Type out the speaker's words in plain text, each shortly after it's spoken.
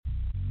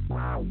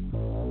Are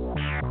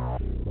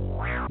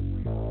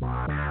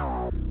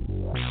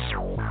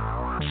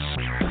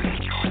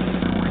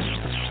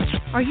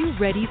you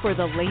ready for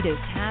the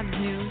latest Habs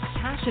news,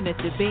 passionate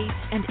debate,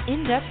 and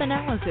in-depth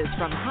analysis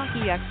from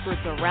hockey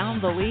experts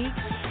around the league?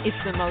 It's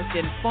the most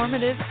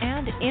informative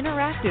and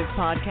interactive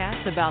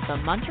podcast about the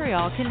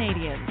Montreal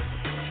Canadiens.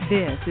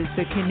 This is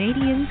the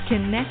Canadiens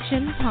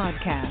Connection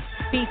podcast,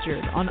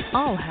 featured on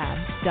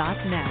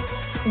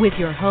allhabs.net, with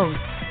your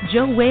hosts,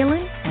 Joe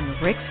Whalen and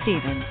Rick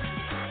Stevens.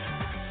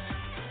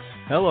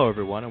 Hello,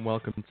 everyone, and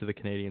welcome to the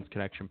Canadiens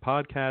Connection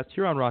podcast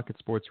here on Rocket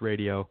Sports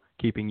Radio,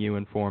 keeping you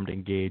informed,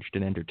 engaged,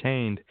 and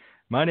entertained.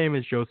 My name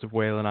is Joseph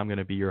Whalen. I'm going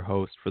to be your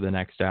host for the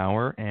next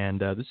hour, and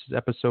this is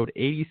episode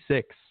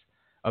 86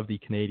 of the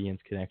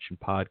Canadiens Connection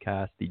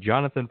podcast, the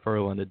Jonathan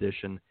Ferland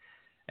edition,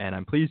 and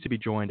I'm pleased to be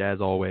joined,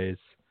 as always,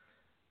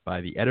 by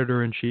the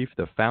editor-in-chief,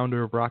 the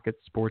founder of Rocket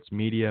Sports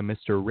Media,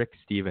 Mr. Rick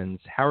Stevens.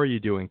 How are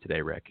you doing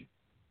today, Rick?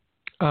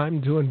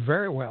 I'm doing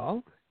very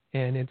well.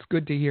 And it's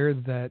good to hear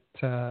that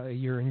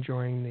you're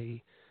enjoying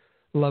the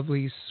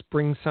lovely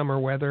spring-summer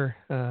weather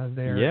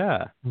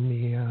there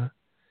in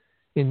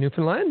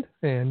Newfoundland,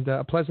 and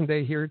a pleasant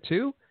day here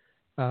too.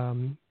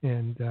 And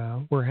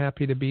we're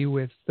happy to be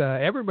with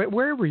everybody,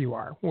 wherever you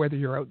are, whether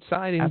you're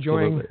outside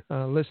enjoying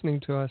listening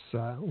to us,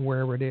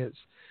 wherever it is.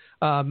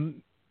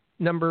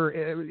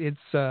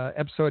 It's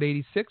episode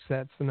 86.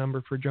 That's the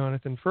number for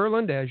Jonathan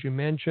Ferland, as you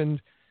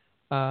mentioned.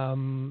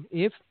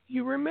 If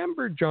you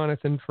remember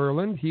Jonathan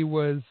Ferland, he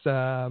was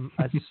a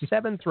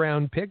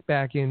seventh-round pick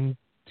back in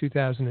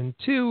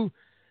 2002.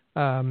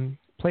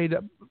 Played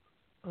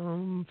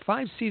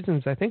 5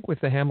 seasons, I think,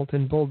 with the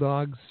Hamilton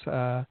Bulldogs,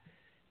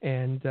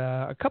 and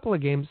a couple of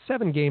games,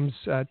 7 games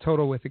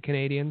total with the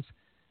Canadiens.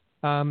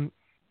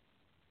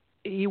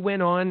 He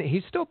went on.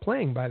 He's still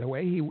playing, by the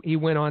way. He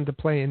went on to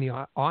play in the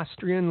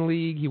Austrian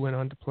League. He went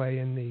on to play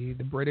in the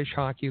British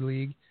Hockey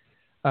League.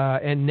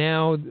 And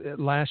now,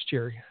 last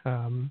year,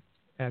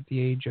 at the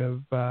age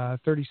of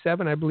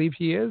 37, I believe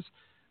he is,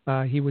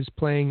 he was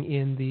playing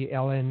in the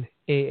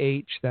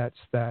LNAH. That's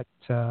that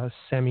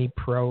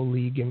semi-pro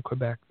league in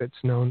Quebec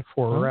that's known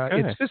for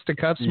its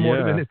fisticuffs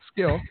more than its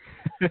skill.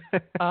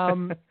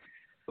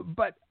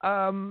 But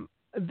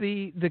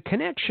the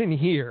connection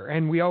here,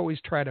 and we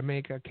always try to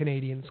make a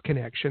Canadiens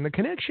connection, the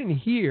connection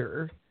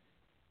here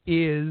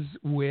is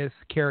with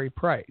Carey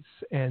Price,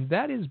 and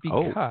that is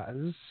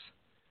because...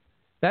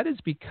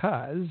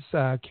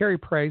 Carey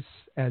Price,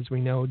 as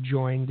we know,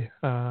 joined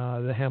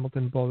the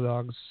Hamilton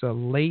Bulldogs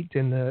late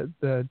in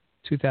the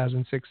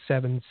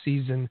 2006-07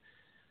 season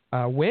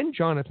when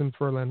Jonathan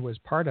Ferland was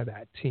part of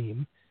that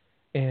team.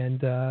 And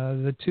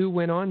the two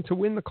went on to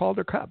win the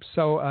Calder Cup.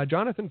 So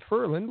Jonathan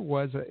Ferland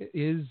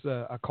is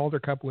a Calder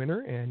Cup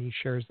winner, and he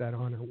shares that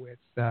honor with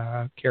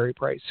Carey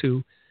Price,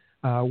 who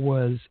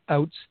was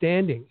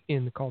outstanding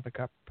in the Calder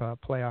Cup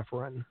playoff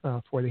run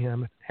for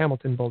the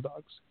Hamilton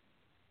Bulldogs.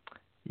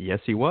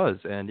 Yes, he was,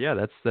 and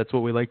that's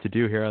what we like to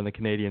do here on the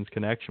Canadiens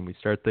Connection. We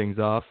start things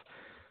off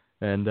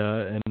and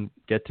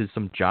get to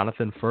some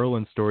Jonathan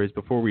Ferland stories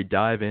before we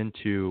dive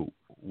into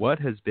what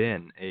has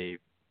been a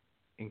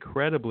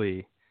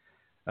incredibly,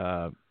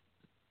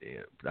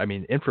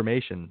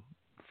 information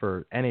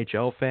for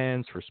NHL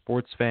fans, for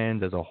sports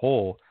fans as a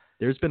whole.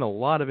 There's been a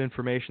lot of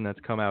information that's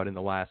come out in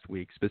the last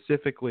week,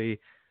 specifically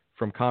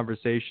from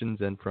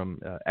conversations and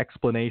from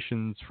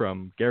explanations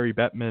from Gary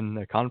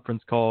Bettman, a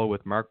conference call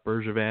with Marc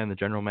Bergevin, the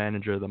general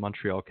manager of the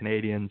Montreal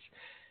Canadiens.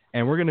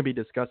 And we're going to be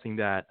discussing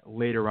that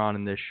later on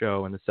in this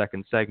show in the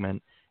second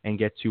segment and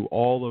get to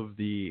all of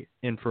the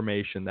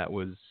information that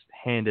was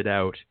handed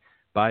out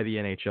by the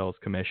NHL's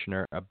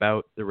commissioner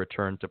about the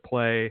return to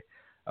play,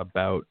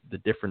 about the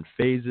different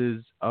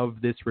phases of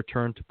this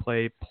return to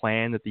play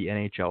plan that the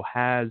NHL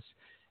has,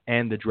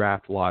 and the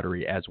draft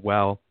lottery as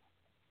well.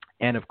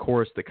 And, of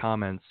course, the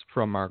comments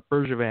from Marc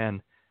Bergevin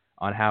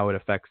on how it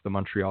affects the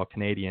Montreal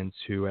Canadiens,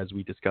 who, as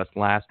we discussed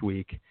last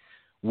week,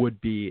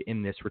 would be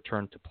in this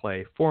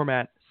return-to-play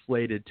format,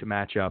 slated to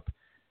match up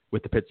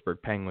with the Pittsburgh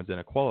Penguins in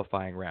a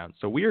qualifying round.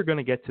 So we are going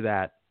to get to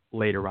that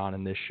later on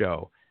in this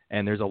show.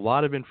 And there's a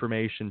lot of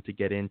information to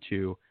get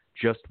into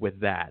just with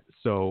that.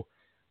 So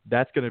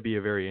that's going to be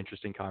a very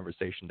interesting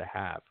conversation to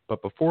have.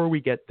 But before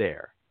we get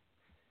there,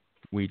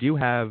 we do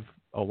have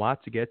a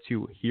lot to get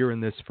to here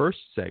in this first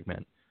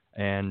segment.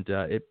 And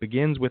it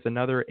begins with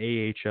another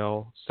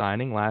AHL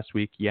signing. Last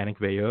week, Yannick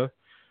Veilleux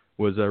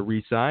was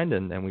re-signed,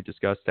 and we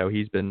discussed how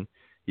he's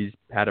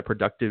had a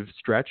productive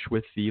stretch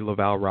with the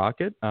Laval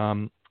Rocket.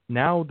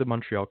 Now the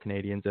Montreal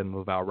Canadiens and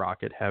Laval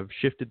Rocket have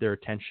shifted their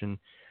attention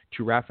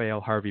to Raphael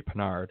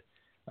Harvey-Pinard.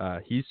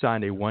 He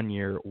signed a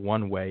 1-year,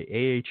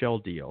 one-way AHL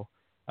deal,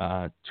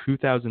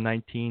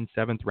 2019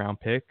 7th-round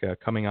pick,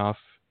 coming off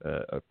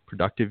a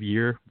productive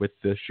year with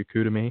the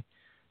Chicoutimi.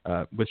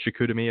 With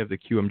Chicoutimi of the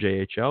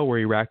QMJHL, where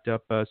he racked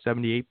up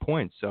 78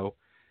 points. So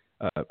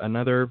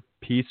another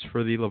piece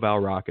for the Laval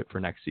Rocket for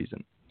next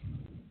season.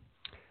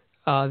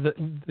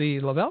 The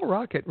Laval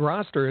Rocket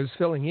roster is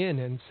filling in,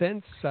 and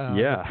since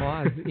the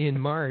pause in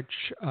March,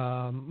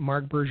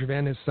 Marc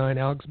Bergevin has signed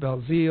Alex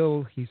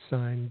Belzile. He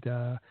signed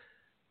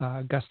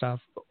Gustav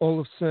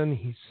Olofsson.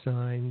 He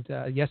signed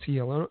Jesse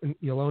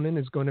Ylonen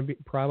is going to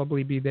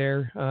probably be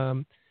there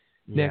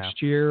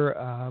next year.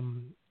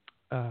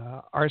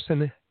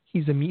 Arsen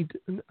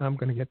I'm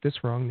going to get this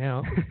wrong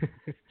now.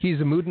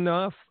 He's a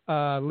Mudanov,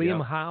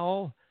 Liam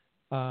Howell.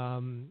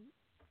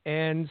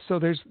 And so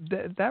there's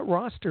that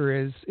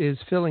roster is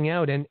filling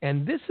out.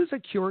 And this is a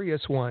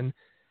curious one.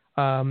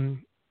 Raphael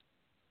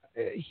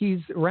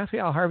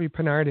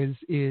Harvey-Pinard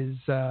is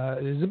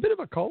a bit of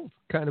a cult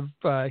kind of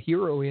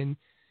hero in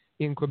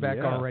Quebec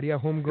already, a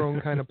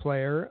homegrown kind of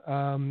player.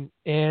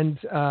 And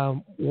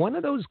one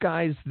of those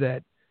guys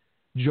that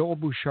Joel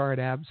Bouchard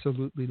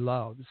absolutely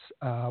loves.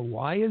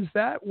 Why is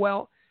that?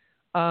 Well,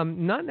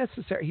 not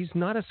necessarily. He's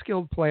not a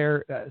skilled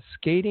player.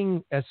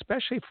 Skating,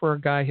 especially for a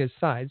guy his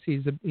size,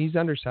 he's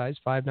undersized,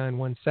 5'9",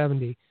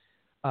 170.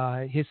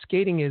 His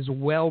skating is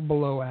well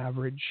below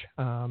average.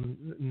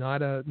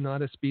 Not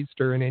a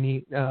speedster in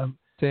any to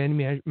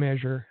any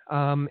measure.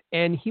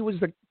 And he was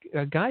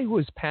a guy who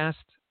was passed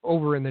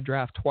over in the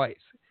draft twice.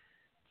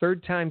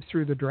 Third time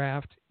through the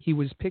draft, he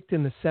was picked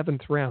in the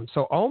 7th round.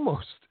 So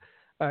almost.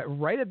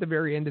 Right at the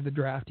very end of the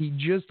draft, he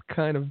just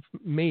kind of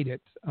made it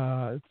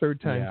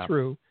third time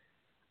through.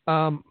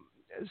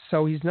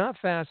 So he's not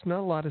fast,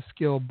 not a lot of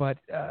skill, but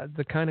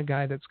the kind of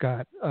guy that's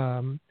got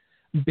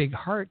big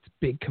heart,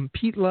 big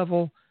compete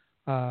level.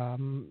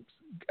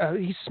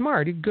 He's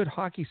smart, good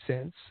hockey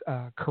sense,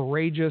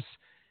 courageous,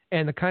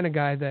 and the kind of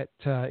guy that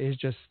is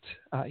just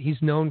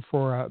he's known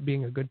for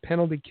being a good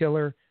penalty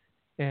killer,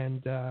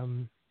 and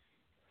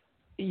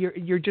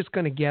you're just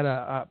going to get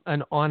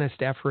an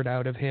honest effort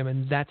out of him,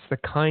 and that's the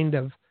kind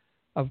of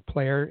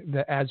player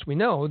that, as we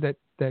know, that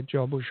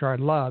Joel Bouchard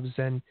loves.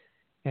 And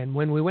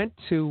when we went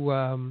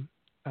to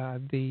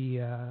the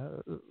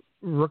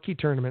rookie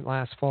tournament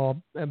last fall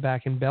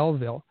back in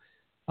Belleville,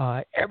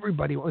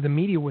 everybody, the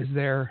media was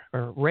there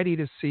ready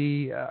to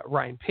see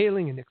Ryan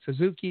Poehling and Nick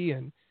Suzuki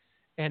and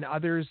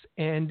others,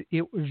 and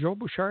Joel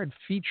Bouchard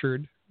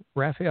featured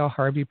Raphael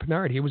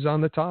Harvey-Pinard. He was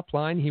on the top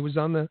line. He was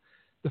on the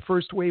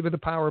first wave of the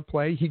power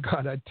play. He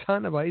got a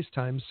ton of ice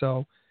time,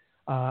 so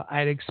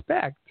I'd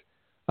expect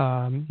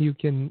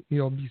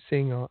you'll be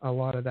seeing a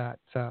lot of that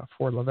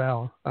for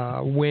Laval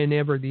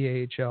whenever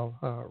the AHL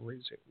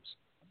resumes.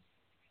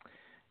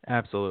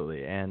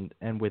 Absolutely, and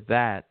with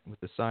that, with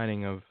the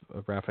signing of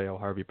Raphael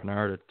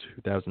Harvey-Pinard, a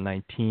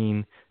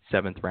 2019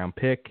 7th round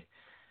pick,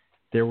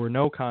 there were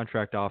no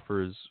contract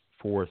offers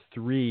for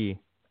 3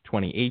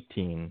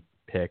 2018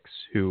 picks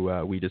who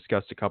we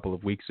discussed a couple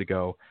of weeks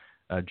ago.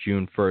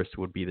 June 1st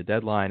would be the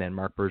deadline, and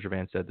Marc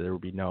Bergevin said that there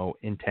would be no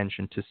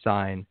intention to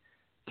sign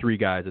 3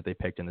 guys that they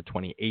picked in the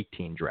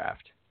 2018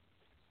 draft.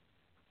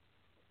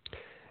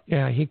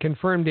 Yeah, he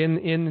confirmed in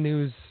the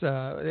news.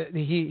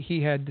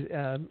 He had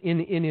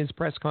in his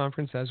press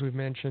conference, as we've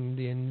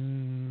mentioned,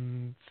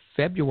 in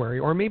February,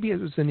 or maybe it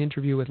was an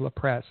interview with La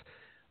Presse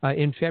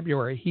in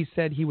February. He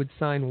said he would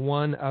sign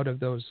 1 out of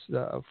those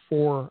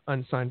 4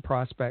 unsigned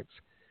prospects,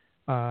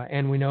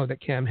 and we know that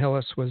Cam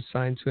Hillis was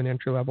signed to an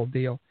entry-level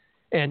deal.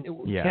 And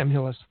Cam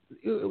Hillis,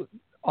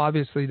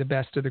 obviously the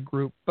best of the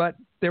group, but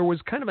there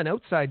was kind of an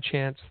outside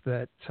chance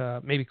that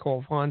maybe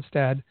Cole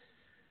Fonstad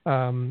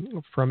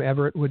from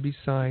Everett would be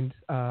signed.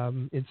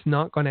 It's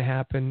not going to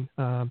happen.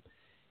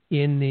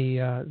 In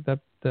the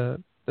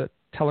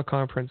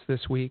teleconference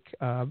this week,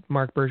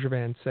 Marc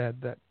Bergevin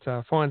said that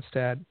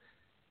Fonstad,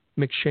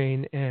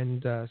 McShane,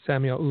 and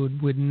Samuel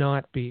Oud would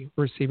not be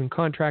receiving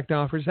contract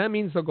offers. That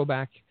means they'll go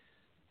back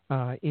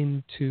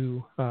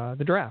into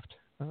the draft.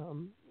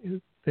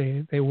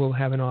 They will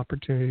have an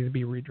opportunity to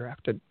be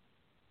redrafted.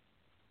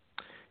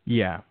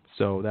 Yeah,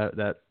 so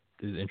that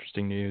is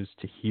interesting news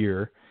to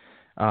hear.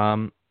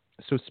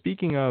 So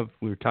speaking of,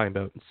 we were talking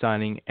about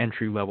signing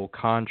entry-level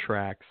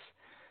contracts.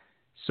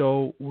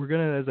 So we're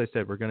going to, as I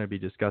said, we're going to be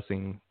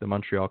discussing the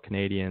Montreal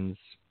Canadiens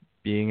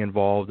being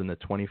involved in the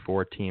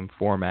 24-team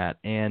format.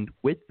 And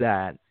with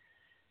that,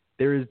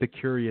 there is the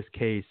curious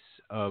case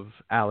of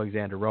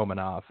Alexander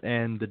Romanov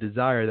and the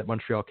desire that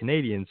Montreal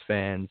Canadiens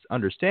fans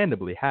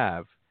understandably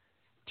have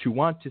to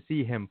want to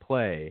see him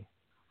play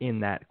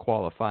in that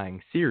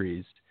qualifying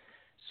series.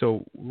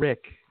 So,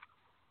 Rick,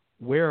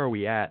 where are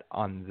we at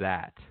on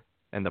that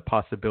and the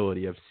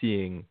possibility of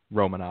seeing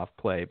Romanov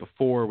play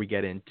before we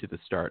get into the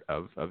start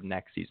of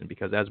next season?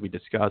 Because as we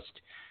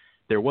discussed,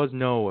 there was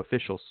no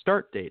official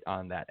start date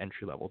on that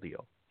entry-level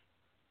deal.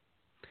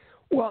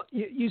 Well,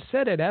 you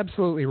said it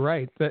absolutely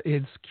right.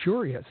 It's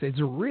curious. It's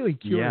really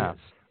curious.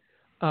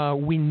 Yeah.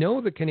 We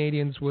know the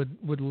Canadiens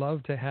would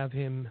love to have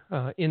him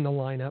in the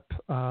lineup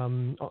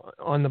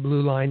on the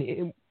blue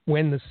line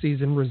when the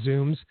season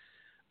resumes.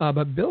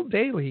 But Bill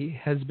Daly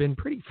has been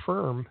pretty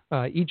firm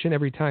each and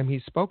every time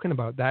he's spoken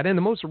about that. And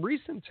the most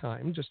recent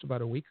time, just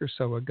about a week or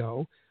so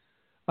ago,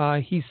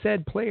 he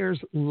said players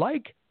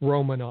like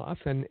Romanov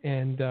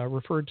and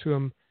referred to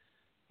him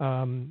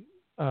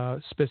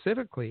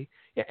specifically.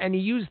 And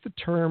he used the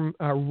term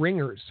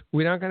ringers.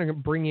 We're not going to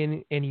bring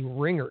in any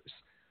ringers.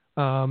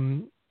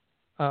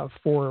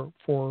 For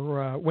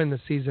when the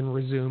season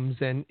resumes.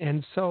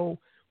 And so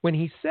when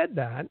he said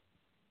that,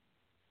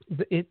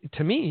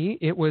 to me,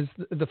 it was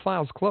the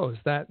file's closed.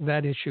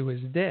 That issue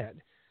is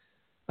dead.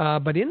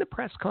 But in the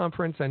press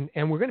conference, and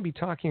we're going to be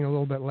talking a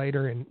little bit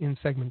later in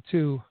segment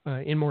 2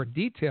 in more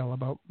detail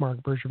about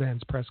Marc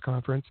Bergevin's press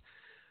conference.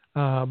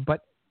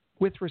 But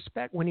with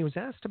respect, when he was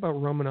asked about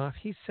Romanov,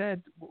 he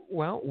said,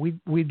 well,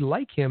 we'd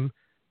like him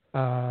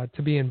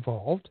to be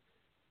involved.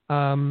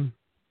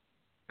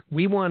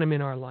 We want him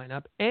in our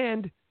lineup.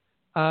 And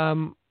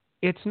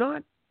it's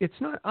not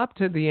up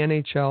to the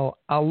NHL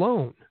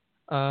alone.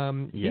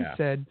 He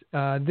said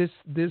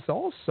this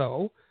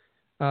also,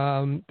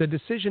 the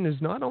decision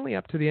is not only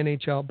up to the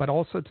NHL, but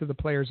also to the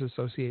Players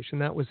Association.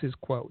 That was his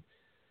quote.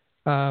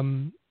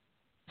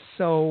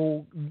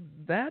 So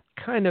that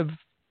kind of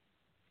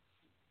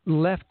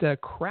left a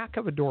crack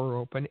of a door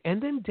open.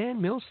 And then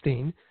Dan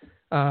Milstein,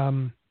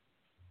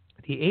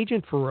 the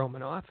agent for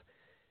Romanov,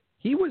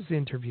 he was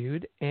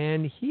interviewed,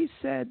 and he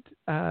said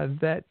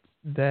that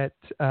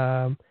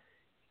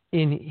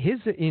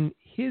in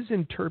his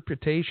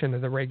interpretation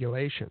of the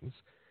regulations,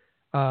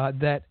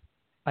 that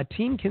a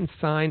team can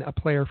sign a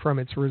player from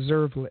its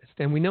reserve list.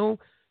 And we know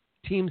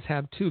teams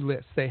have 2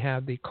 lists. They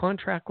have the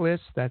contract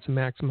list, that's a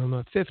maximum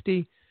of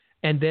 50,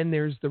 and then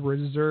there's the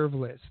reserve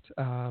list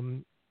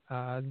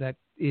that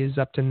is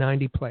up to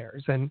 90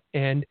 players.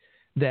 And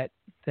that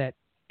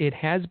it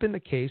has been the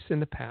case in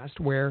the past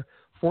where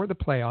for the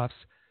playoffs,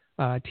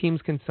 teams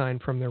can sign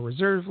from their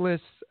reserve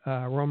lists.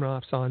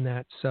 Romanov's on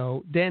that.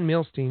 So Dan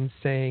Milstein's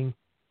saying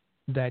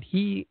that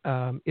he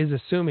is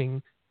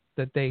assuming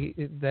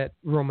that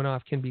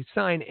Romanov can be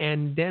signed.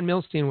 And Dan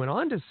Milstein went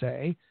on to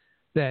say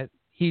that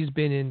he's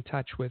been in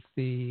touch with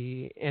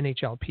the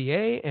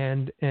NHLPA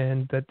and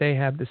that they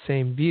have the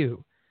same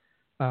view.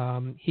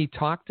 He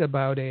talked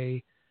about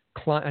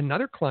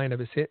another client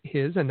of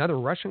his, another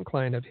Russian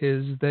client of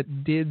his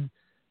that did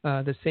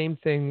the same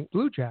thing,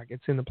 Blue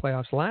Jackets, in the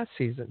playoffs last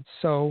season.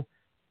 So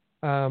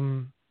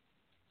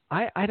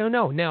I don't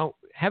know. Now,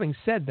 having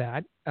said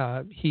that,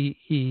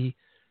 he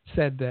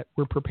said that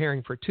we're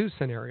preparing for 2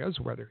 scenarios,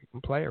 whether he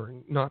can play or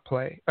not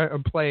play, or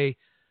play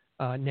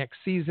next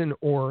season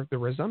or the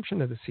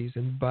resumption of the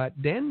season.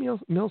 But Dan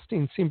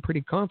Milstein seemed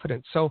pretty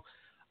confident. So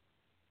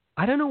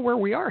I don't know where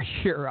we are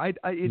here.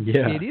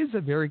 It is a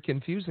very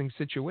confusing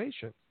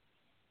situation.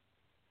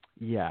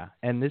 Yeah,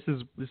 and this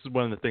is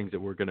one of the things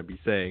that we're going to be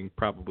saying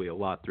probably a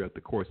lot throughout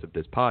the course of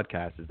this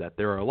podcast, is that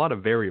there are a lot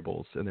of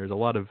variables and there's a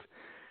lot of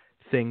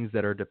things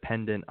that are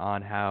dependent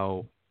on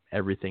how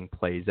everything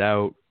plays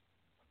out.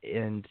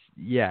 And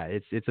yeah,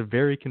 it's a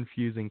very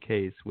confusing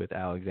case with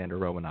Alexander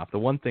Romanov. The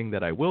one thing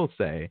that I will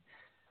say,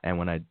 and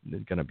when I'm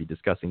going to be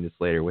discussing this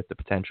later with the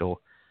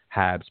potential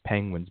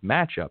Habs-Penguins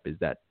matchup, is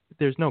that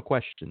there's no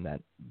question that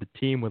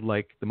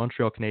the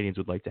Montreal Canadiens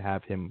would like to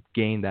have him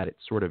gain that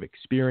sort of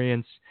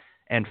experience,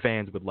 and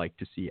fans would like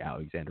to see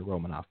Alexander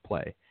Romanov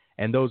play.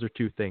 And those are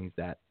 2 things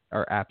that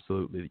are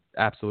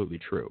absolutely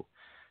true.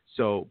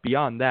 So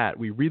beyond that,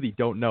 we really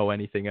don't know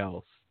anything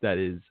else that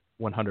is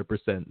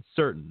 100%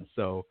 certain.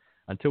 So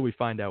until we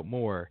find out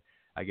more,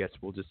 I guess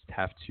we'll just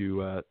have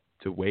to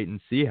wait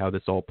and see how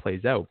this all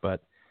plays out.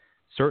 But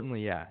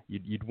certainly, yeah,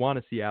 you'd want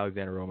to see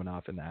Alexander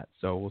Romanov in that.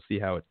 So we'll see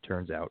how it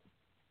turns out.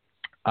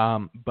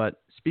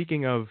 But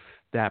speaking of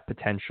that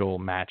potential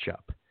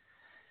matchup,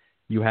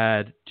 you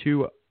had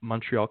 2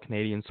 Montreal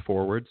Canadiens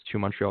forwards, 2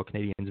 Montreal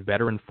Canadiens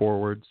veteran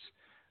forwards,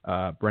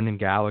 Brendan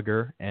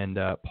Gallagher and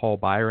Paul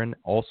Byron,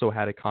 also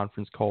had a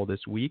conference call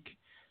this week,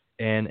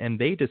 and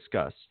they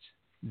discussed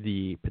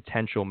the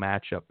potential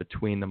matchup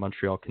between the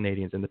Montreal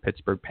Canadiens and the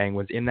Pittsburgh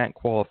Penguins in that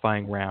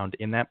qualifying round,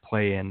 in that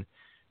play-in,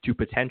 to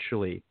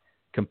potentially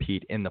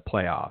compete in the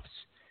playoffs.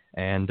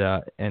 And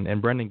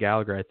Brendan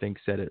Gallagher, I think,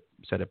 said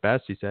it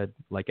best. He said,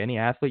 like any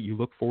athlete, you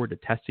look forward to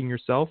testing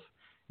yourself,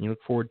 and you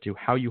look forward to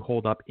how you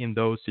hold up in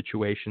those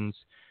situations.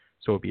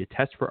 So it'll be a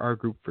test for our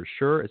group for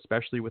sure,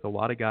 especially with a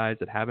lot of guys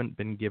that haven't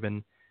been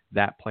given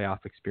that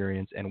playoff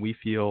experience, and we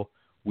feel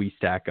we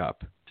stack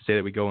up. To say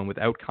that we go in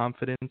without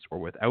confidence or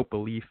without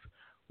belief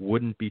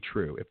wouldn't be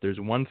true. If there's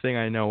one thing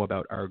I know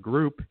about our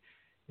group,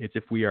 it's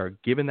if we are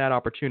given that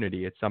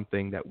opportunity, it's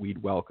something that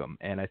we'd welcome.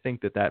 And I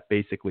think that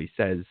basically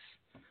says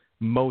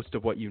most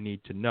of what you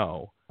need to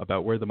know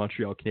about where the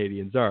Montreal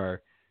Canadiens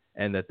are,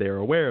 and that they're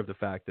aware of the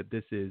fact that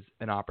this is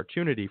an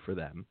opportunity for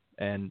them.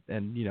 And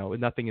you know,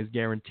 nothing is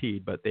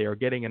guaranteed, but they are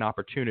getting an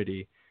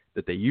opportunity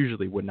that they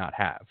usually would not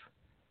have.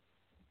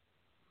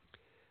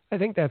 I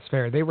think that's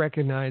fair. They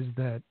recognize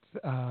that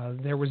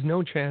there was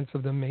no chance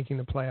of them making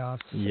the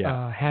playoffs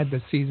had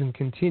the season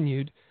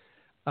continued.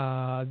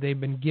 They've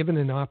been given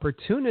an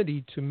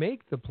opportunity to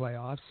make the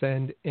playoffs,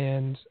 and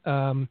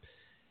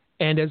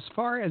as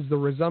far as the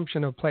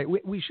resumption of play,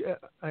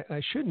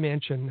 I should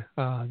mention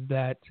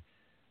that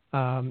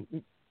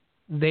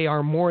they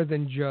are more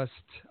than just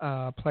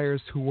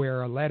players who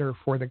wear a letter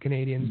for the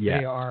Canadiens. Yeah.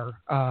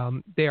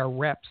 They are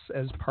reps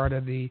as part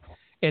of the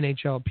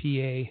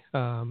NHLPA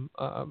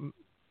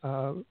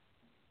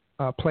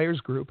players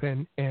group,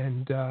 and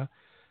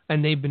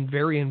they've been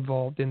very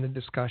involved in the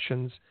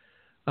discussions.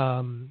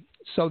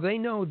 So they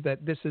know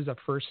that this is a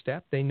first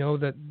step. They know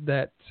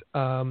that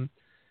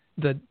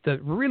the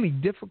really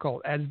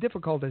difficult as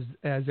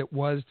it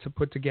was to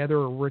put together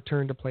a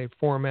return to play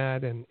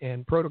format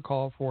and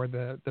protocol for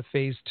the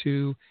phase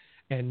 2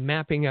 and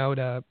mapping out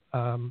a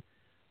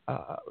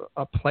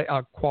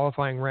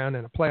qualifying round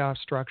and a playoff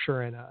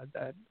structure and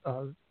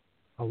a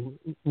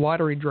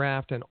lottery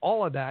draft and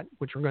all of that,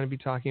 which we're going to be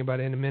talking about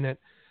in a minute,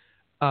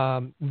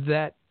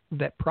 that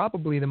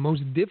probably the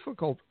most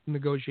difficult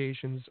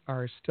negotiations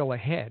are still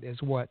ahead,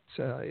 is what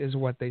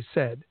they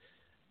said.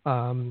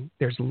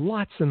 There's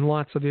lots and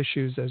lots of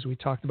issues, as we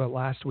talked about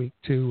last week,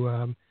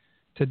 to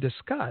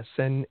discuss,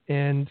 and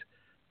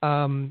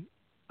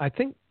I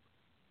think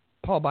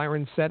Paul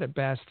Byron said it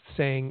best,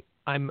 saying,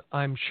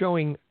 "I'm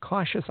showing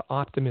cautious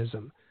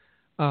optimism,"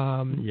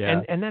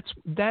 and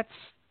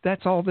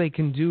that's all they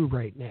can do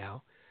right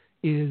now,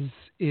 is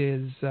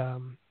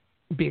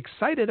be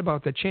excited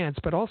about the chance,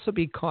 but also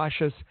be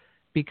cautious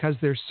because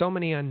there's so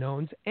many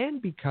unknowns,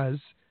 and because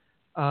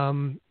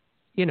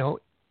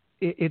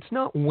it's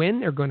not when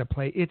they're going to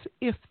play, it's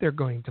if they're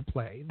going to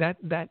play.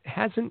 That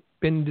hasn't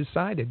been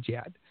decided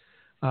yet,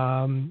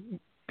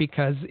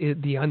 because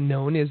the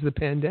unknown is the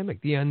pandemic.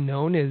 The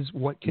unknown is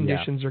what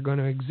conditions are going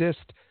to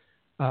exist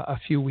a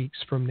few weeks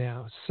from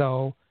now.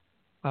 So,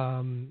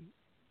 Paul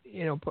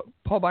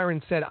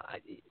Byron said,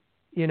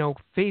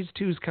 phase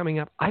 2 is coming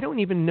up. I don't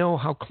even know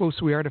how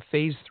close we are to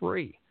phase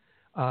 3.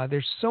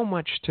 There's so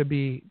much to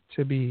be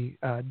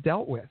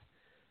dealt with.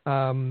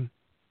 And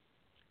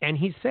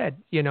he said,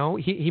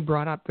 he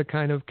brought up the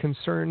kind of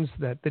concerns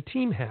that the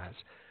team has.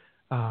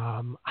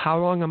 How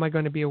long am I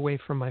going to be away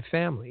from my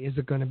family? Is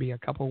it going to be a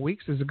couple of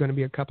weeks? Is it going to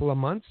be a couple of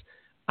months?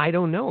 I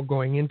don't know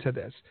going into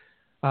this.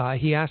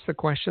 He asked the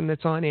question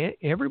that's on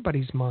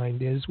everybody's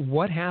mind, is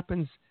what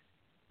happens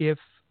if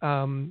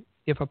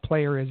a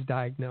player is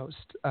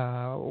diagnosed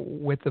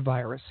with the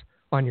virus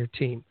on your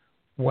team?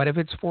 What if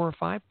it's 4 or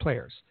 5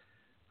 players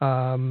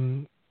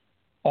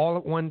all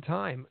at one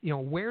time?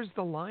 Where's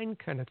the line,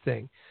 kind of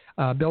thing?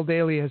 Bill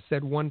Daly has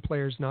said one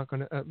player's not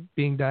going to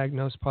being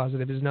diagnosed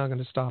positive is not going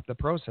to stop the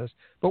process.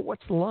 But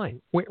what's the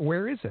line?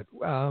 Where is it?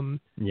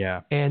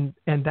 And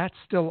that's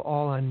still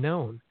all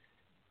unknown.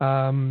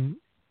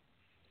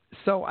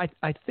 So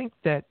I think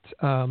that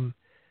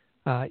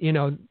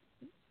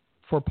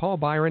for Paul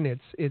Byron,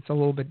 it's a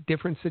little bit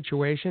different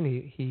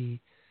situation.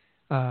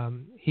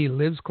 He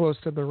lives close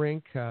to the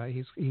rink.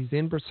 He's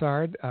in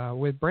Brossard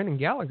with Brendan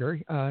Gallagher.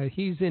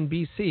 He's in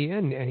BC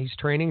and he's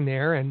training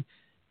there.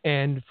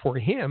 And for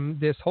him,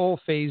 this whole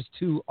phase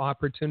 2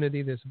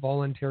 opportunity, this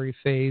voluntary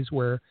phase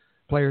where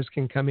players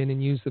can come in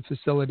and use the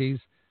facilities,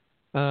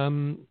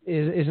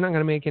 is not going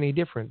to make any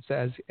difference.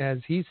 As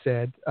he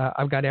said,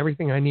 I've got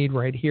everything I need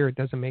right here. It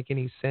doesn't make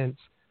any sense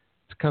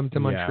to come to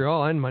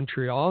Montreal. And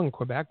Montreal and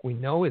Quebec, we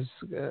know, is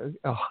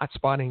a hot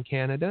spot in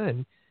Canada,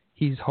 and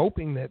he's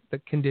hoping that the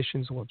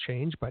conditions will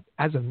change. But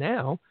as of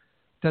now,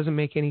 it doesn't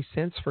make any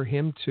sense for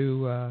him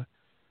to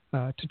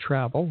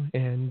travel,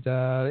 and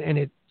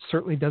it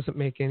certainly doesn't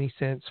make any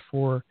sense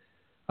for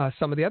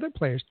some of the other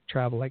players to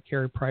travel, like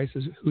Carey Price,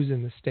 who's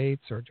in the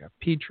States, or Jeff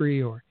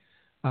Petrie, or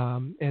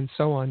and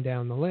so on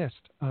down the list.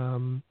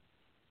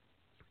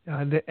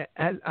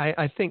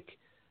 I think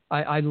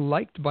I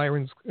liked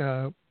Byron's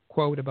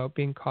quote about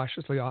being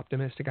cautiously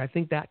optimistic. I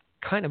think that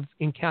kind of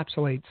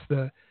encapsulates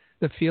the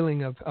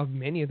feeling of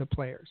many of the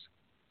players.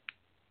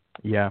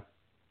 Yeah,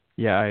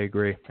 I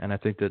agree. And I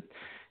think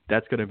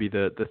that's going to be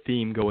the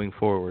theme going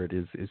forward,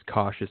 is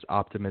cautious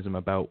optimism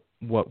about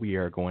what we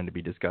are going to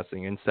be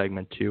discussing in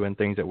segment 2, and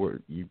things that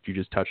you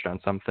just touched on,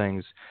 some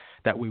things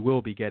that we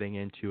will be getting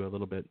into a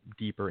little bit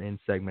deeper in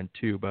segment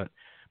 2. But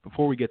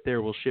before we get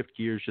there, we'll shift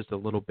gears just a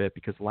little bit,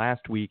 because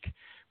last week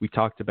we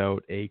talked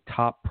about a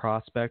top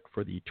prospect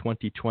for the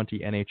 2020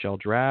 NHL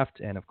draft.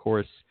 And of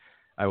course,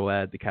 I will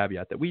add the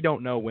caveat that we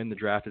don't know when the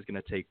draft is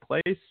going to take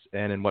place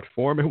and in what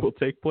form it will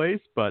take place,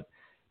 but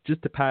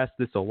just to pass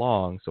this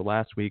along. So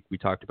last week we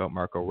talked about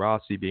Marco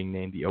Rossi being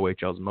named the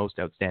OHL's most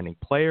outstanding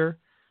player.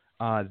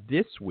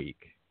 This week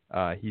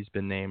he's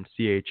been named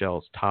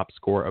CHL's top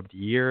scorer of the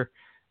year,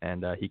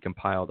 and he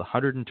compiled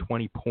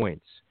 120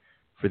 points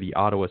for the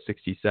Ottawa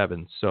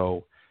 67.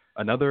 So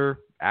another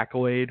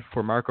accolade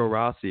for Marco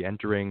Rossi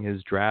entering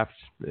his draft,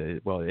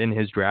 in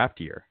his draft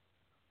year.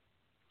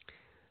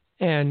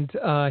 And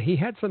he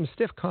had some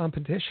stiff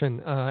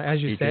competition.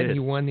 As you said, he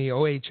won the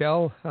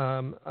OHL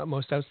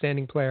most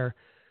outstanding player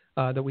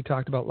that we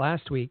talked about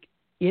last week.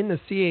 In the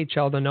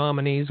CHL, the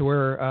nominees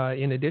were,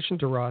 in addition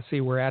to Rossi,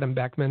 were Adam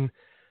Beckman,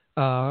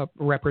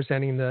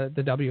 representing the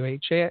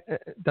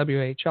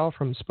WHL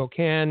from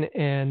Spokane,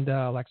 and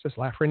Alexis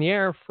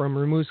Lafreniere from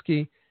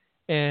Rimouski.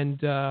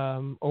 And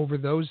over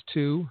those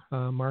two,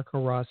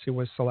 Marco Rossi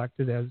was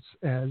selected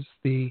as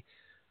the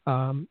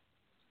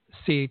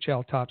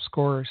CHL top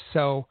scorer.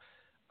 So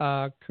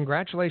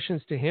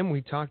congratulations to him.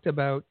 We talked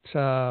about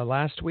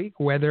last week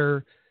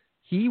whether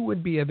he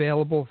would be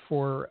available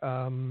for,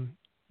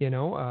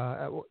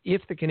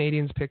 if the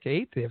Canadians pick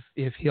 8th,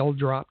 if he'll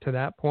drop to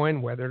that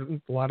point, whether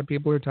a lot of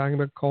people are talking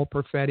about Cole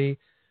Perfetti,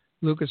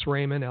 Lucas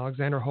Raymond,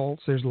 Alexander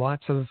Holtz. There's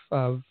lots of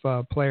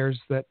players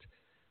that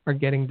are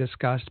getting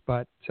discussed,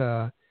 but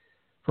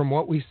from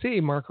what we see,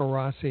 Marco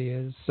Rossi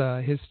is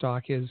his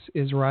stock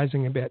is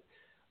rising a bit.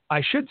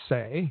 I should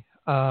say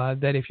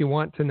that if you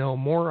want to know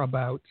more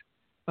about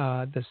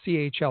the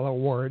CHL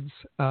awards,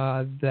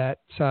 that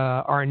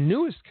our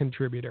newest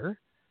contributor,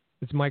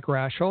 it's Mike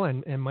Raschel,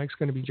 and Mike's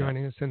going to be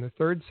joining us in the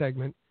third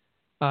segment.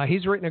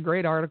 He's written a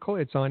great article.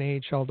 It's on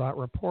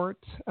AHL.report.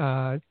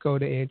 Go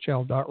to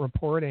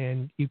AHL.report,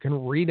 and you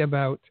can read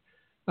about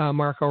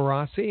Marco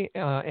Rossi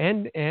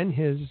and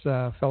his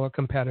fellow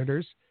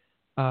competitors.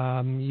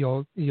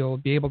 You'll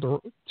be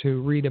able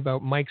to read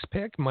about Mike's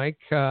pick. Mike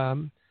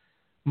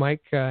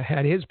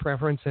had his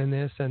preference in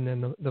this, and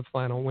then the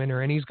final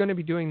winner. And he's going to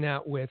be doing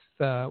that with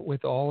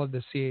all of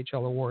the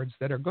CHL awards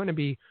that are going to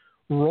be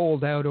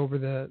rolled out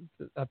over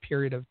a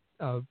period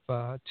of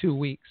 2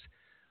 weeks.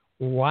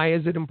 Why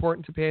is it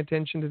important to pay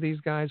attention to these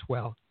guys?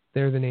 Well,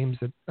 they're the names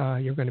that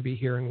you're going to be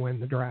hearing when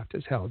the draft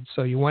is held.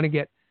 So you want to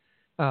get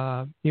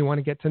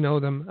to know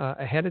them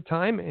ahead of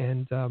time,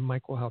 and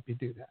Mike will help you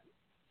do that.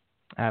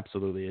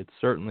 Absolutely. It's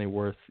certainly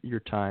worth your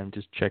time.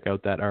 Just check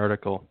out that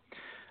article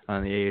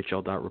on the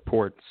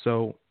AHL.report.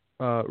 So,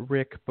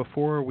 Rick,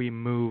 before we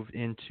move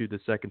into the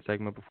second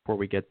segment, before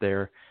we get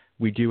there,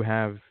 we do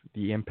have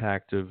the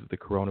impact of the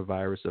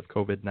coronavirus, of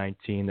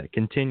COVID-19 that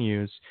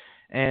continues.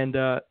 And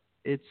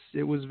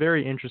it was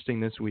very interesting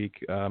this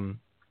week.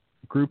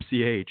 Group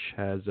CH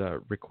has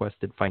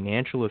requested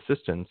financial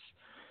assistance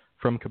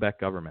from Quebec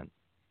government.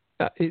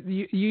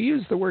 You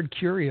used the word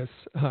curious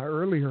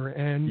earlier,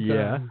 and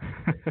yeah.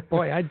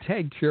 Boy, I'd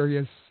tag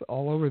curious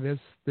all over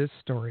this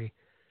story.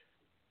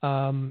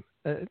 The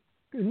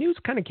news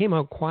kind of came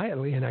out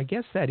quietly, and I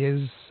guess that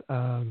is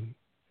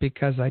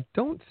because I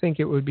don't think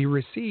it would be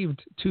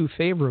received too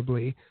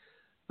favorably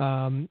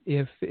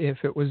if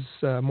it was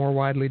more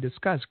widely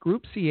discussed.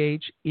 Group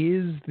CH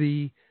is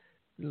the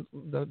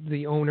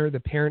owner,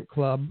 the parent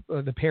club,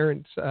 the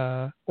parent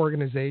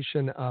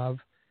organization of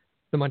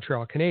the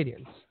Montreal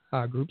Canadiens.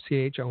 Group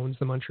CH owns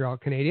the Montreal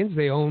Canadiens.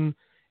 They own,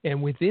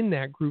 and within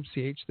that Group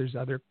CH, there's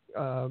other,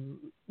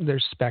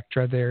 there's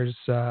Spectra, there's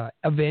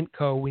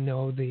Eventco. We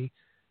know the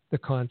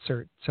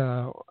concert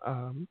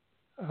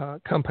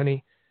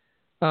company,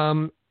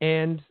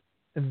 and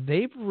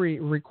they've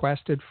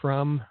requested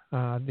from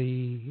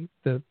the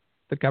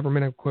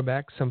government of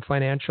Quebec some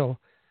financial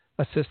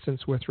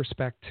assistance with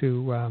respect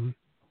to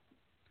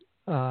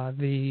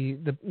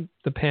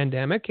the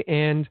pandemic,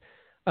 and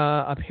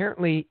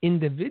apparently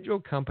individual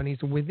companies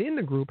within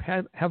the group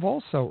have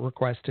also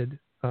requested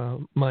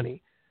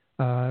money,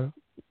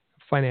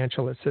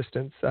 financial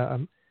assistance,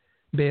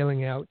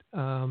 bailing out.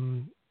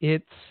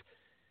 It's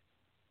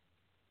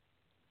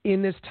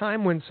in this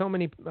time when so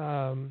many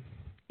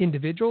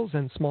individuals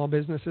and small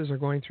businesses are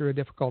going through a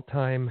difficult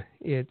time.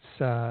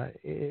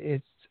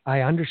 I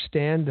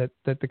understand that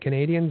the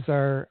Canadiens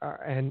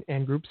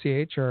and Group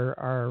CH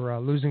are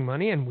losing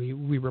money, and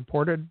we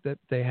reported that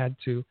they had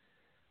to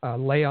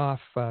lay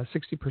off 60%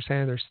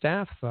 of their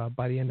staff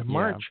by the end of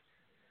March.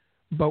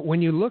 But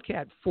when you look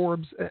at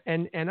Forbes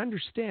and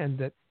understand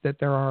that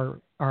there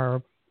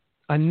are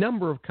a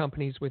number of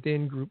companies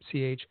within Group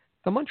CH,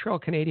 the Montreal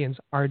Canadiens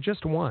are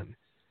just one.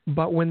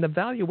 But when the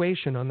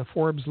valuation on the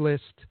Forbes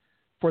list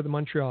for the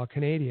Montreal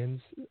Canadiens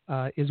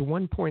is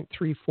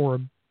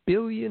 $1.34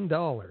 billion,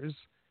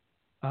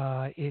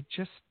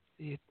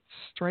 it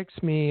strikes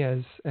me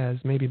as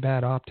maybe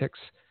bad optics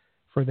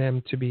for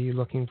them to be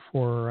looking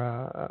for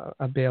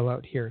a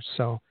bailout here.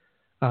 So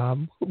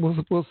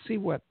we'll see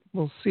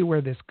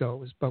where this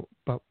goes.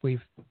 But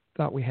we've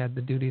thought we had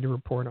the duty to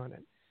report on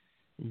it.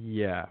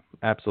 Yeah,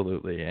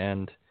 absolutely.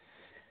 And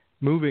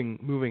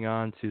moving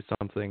on to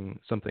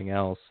something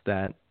else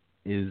that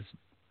is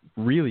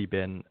really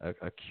been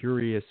a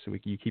curious.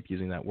 You keep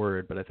using that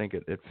word, but I think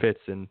it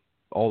fits in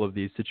all of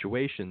these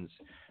situations.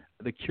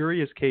 The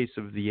curious case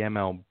of the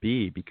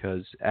MLB,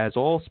 because as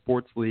all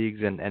sports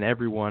leagues and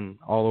everyone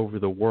all over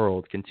the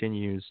world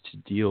continues to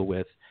deal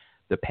with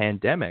the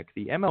pandemic,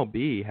 the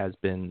MLB has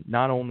been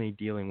not only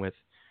dealing with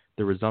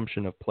the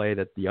resumption of play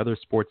that the other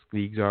sports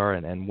leagues are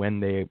and when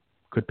they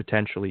could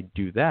potentially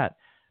do that,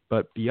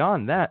 but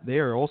beyond that, they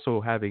are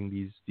also having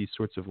these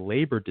sorts of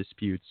labor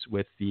disputes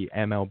with the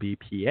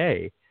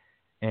MLBPA.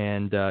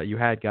 And you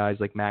had guys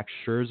like Max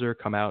Scherzer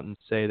come out and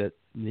say that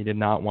they did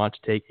not want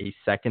to take a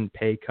second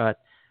pay cut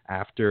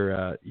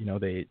after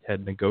they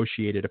had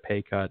negotiated a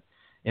pay cut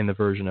in the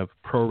version of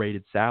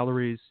prorated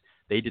salaries.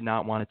 They did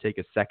not want to take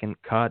a second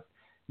cut.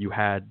 You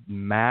had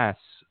mass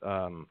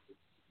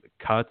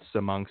cuts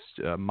amongst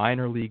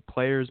minor league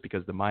players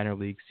because the minor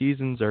league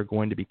seasons are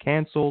going to be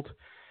canceled.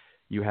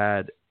 You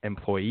had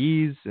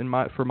employees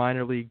for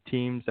minor league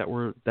teams that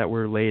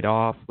were laid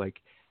off.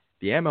 Like,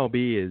 the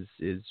MLB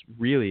is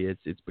really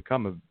it's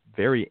become a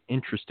very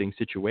interesting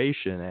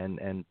situation,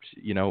 and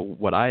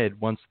what I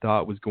had once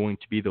thought was going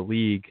to be the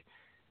league,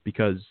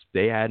 because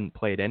they hadn't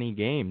played any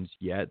games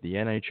yet. The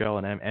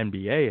NHL and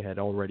NBA had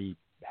already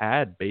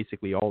had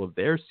basically all of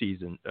their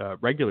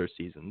regular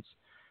seasons.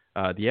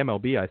 The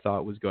MLB, I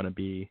thought, was going to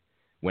be,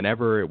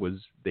 whenever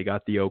they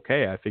got the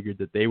okay, I figured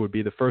that they would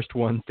be the first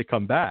ones to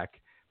come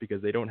back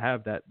because they don't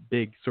have that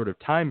big sort of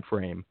time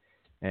frame.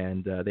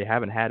 and they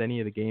haven't had any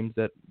of the games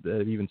that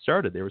have even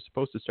started. They were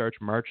supposed to start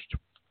March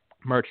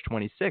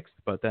 26th,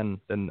 but then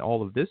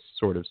all of this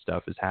sort of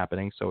stuff is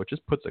happening, so it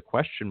just puts a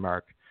question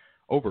mark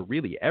over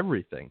really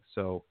everything.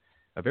 So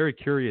a very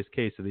curious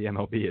case of the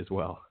MLB as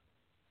well.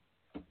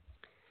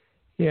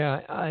 Yeah,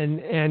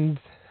 and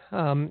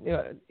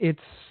it's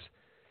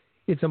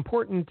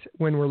important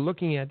when we're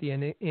looking at the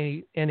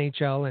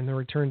NHL and the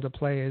return to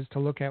play is to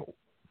look at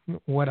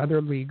what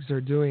other leagues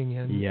are doing,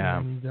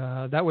 and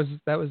that was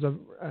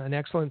an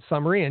excellent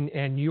summary,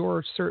 and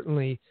you're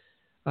certainly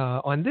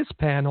on this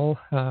panel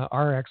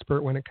our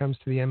expert when it comes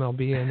to the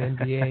MLB and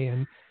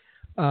NBA,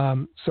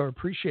 and so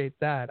appreciate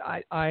that.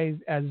 I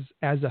as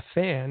a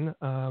fan,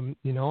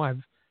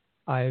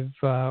 I've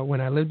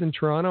when I lived in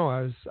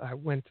Toronto, I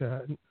went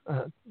to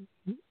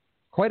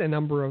quite a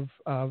number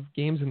of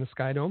games in the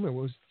Skydome. It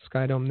was the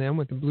Skydome then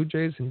with the Blue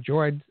Jays.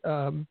 I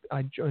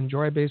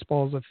enjoy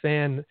baseball as a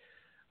fan.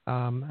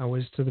 I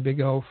was to the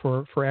Big O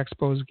for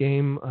Expos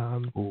game.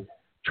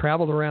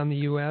 Traveled around the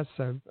U.S.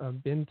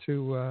 I've been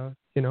to a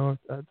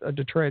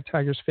Detroit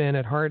Tigers fan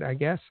at heart, I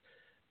guess.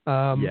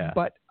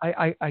 But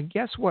I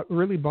guess what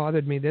really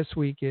bothered me this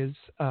week is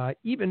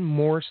even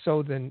more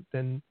so than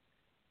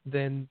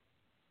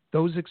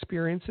those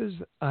experiences.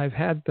 I've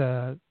had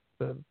the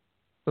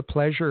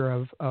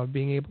pleasure of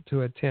being able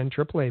to attend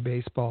AAA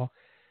baseball,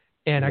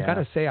 and I got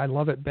to say I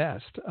love it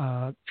best.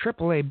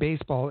 AAA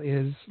baseball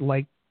is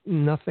like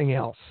nothing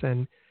else,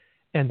 and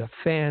the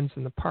fans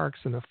and the parks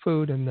and the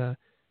food and the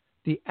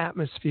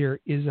atmosphere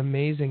is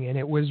amazing, and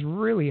it was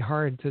really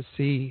hard to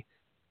see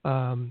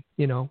the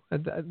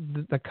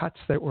cuts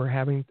that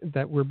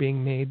were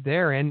being made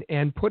there,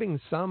 and putting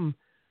some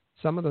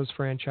of those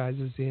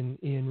franchises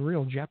in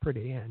real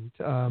jeopardy, and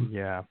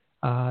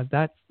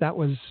that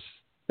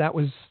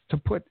was to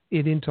put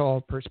it into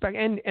all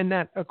perspective, and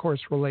that of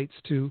course relates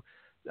to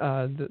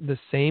the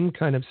same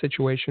kind of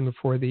situation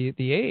for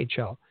the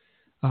AHL.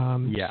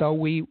 So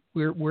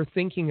we're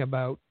thinking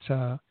about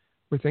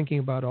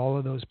all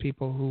of those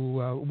people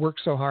who work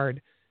so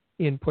hard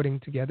in putting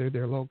together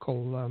their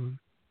local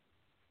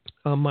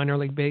minor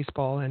league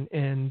baseball,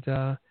 and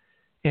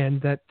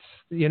that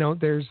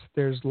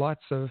there's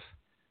lots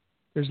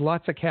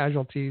of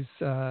casualties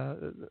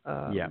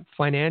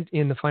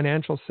in the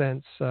financial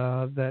sense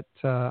that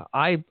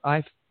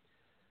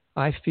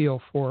I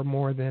feel for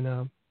more than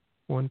a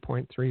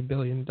 $1.3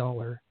 billion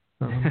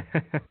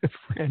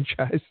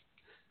franchise.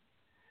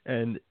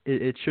 And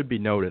it should be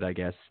noted, I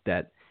guess,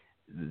 that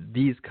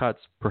these cuts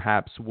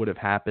perhaps would have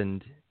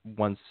happened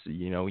once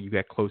you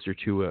get closer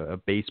to a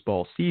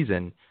baseball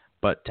season,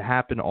 but to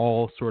happen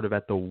all sort of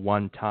at the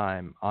one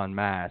time en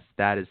masse,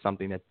 that is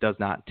something that does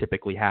not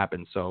typically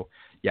happen. So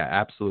yeah,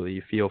 absolutely,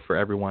 you feel for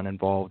everyone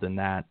involved in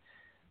that,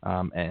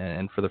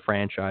 and for the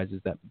franchises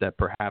that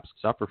perhaps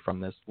suffer from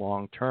this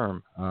long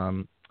term.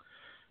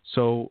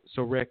 So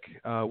Rick,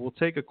 we'll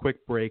take a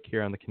quick break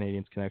here on the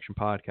Canadians Connection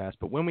podcast,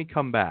 but when we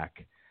come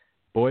back,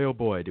 boy, oh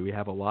boy, do we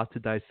have a lot to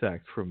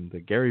dissect, from the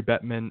Gary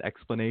Bettman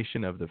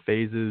explanation of the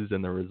phases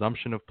and the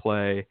resumption of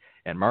play,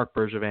 and Marc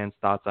Bergevin's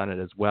thoughts on it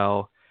as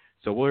well.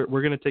 So we're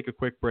going to take a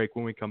quick break.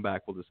 When we come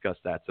back, we'll discuss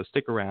that. So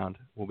stick around.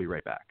 We'll be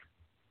right back.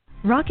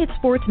 Rocket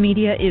Sports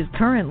Media is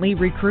currently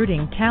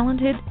recruiting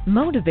talented,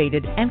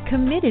 motivated, and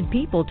committed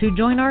people to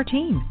join our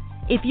team.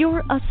 If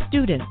you're a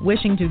student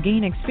wishing to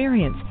gain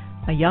experience,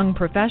 a young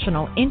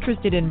professional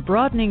interested in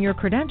broadening your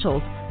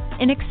credentials,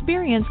 an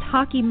experienced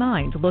hockey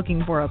mind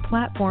looking for a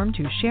platform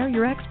to share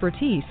your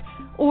expertise,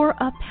 or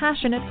a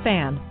passionate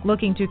fan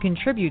looking to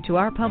contribute to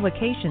our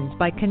publications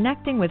by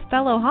connecting with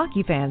fellow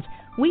hockey fans,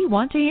 we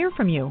want to hear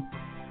from you.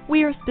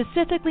 We are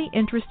specifically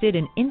interested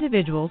in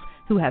individuals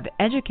who have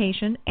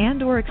education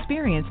and/or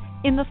experience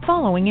in the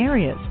following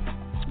areas: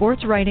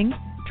 sports writing,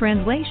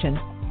 translation,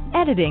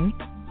 editing,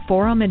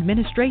 forum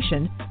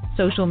administration,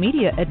 social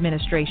media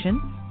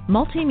administration,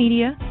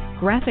 multimedia,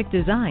 graphic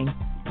design,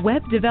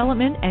 web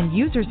development and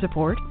user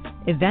support,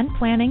 event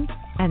planning,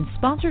 and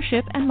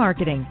sponsorship and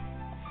marketing.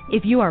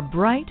 If you are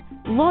bright,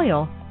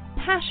 loyal,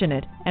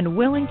 passionate, and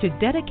willing to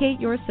dedicate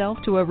yourself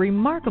to a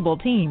remarkable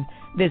team,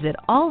 visit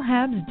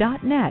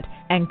allhabs.net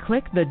and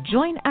click the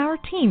Join Our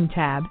Team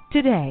tab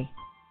today.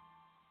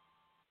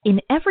 In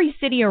every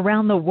city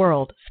around the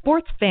world,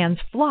 sports fans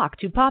flock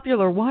to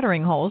popular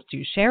watering holes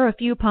to share a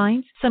few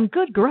pints, some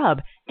good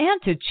grub,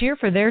 and to cheer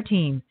for their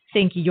team.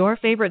 Think your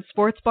favorite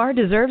sports bar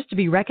deserves to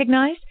be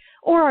recognized?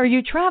 Or are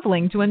you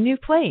traveling to a new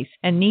place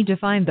and need to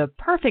find the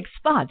perfect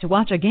spot to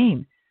watch a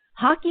game?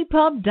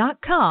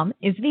 HockeyPub.com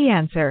is the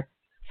answer.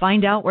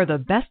 Find out where the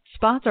best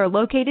spots are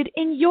located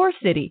in your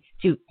city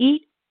to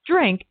eat,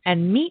 drink,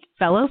 and meet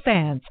fellow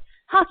fans.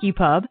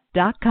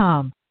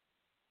 HockeyPub.com.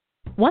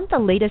 Want the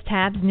latest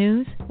Habs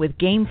news with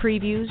game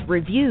previews,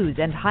 reviews,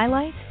 and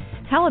highlights?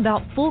 How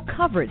about full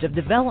coverage of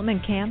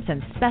development camps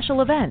and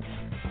special events?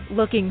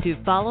 Looking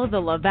to follow the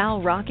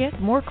Laval Rocket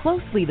more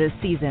closely this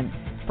season?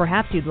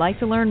 Perhaps you'd like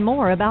to learn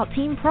more about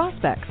team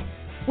prospects.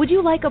 Would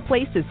you like a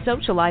place to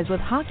socialize with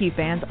hockey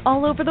fans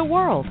all over the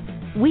world?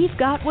 We've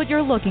got what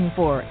you're looking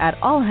for at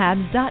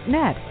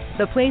allhabs.net,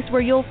 the place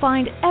where you'll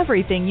find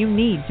everything you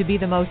need to be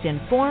the most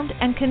informed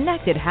and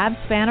connected Habs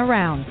fan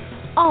around.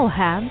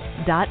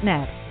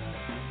 allhabs.net.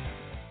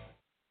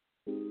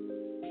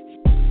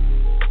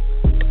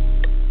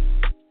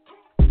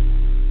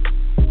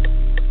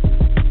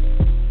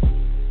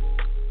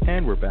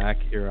 And we're back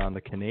here on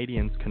the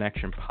Canadiens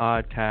Connection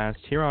podcast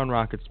here on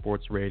Rocket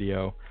Sports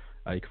Radio.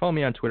 You can follow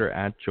me on Twitter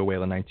at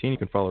JoeWhalen19. You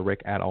can follow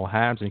Rick at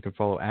AllHabs, and you can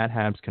follow at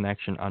Habs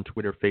Connection on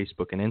Twitter,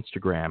 Facebook, and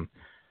Instagram.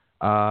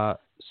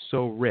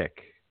 So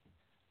Rick,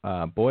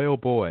 boy oh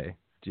boy,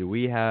 do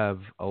we have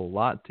a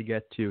lot to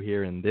get to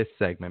here in this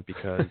segment,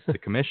 because the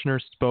commissioner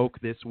spoke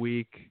this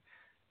week,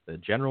 the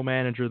general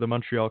manager of the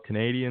Montreal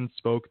Canadiens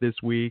spoke this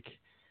week,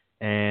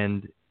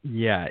 and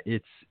yeah,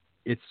 it's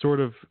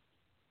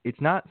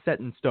not set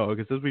in stone,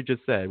 because as we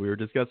just said, we were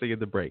discussing at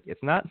the break,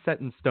 it's not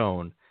set in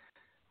stone,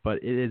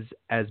 but it is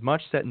as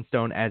much set in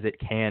stone as it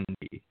can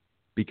be,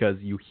 because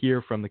you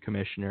hear from the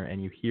commissioner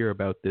and you hear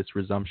about this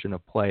resumption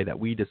of play that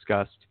we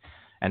discussed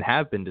and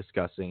have been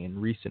discussing in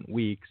recent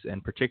weeks,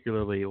 and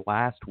particularly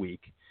last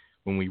week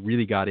when we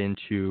really got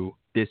into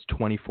this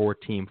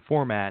 24-team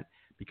format,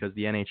 because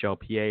the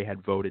NHLPA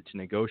had voted to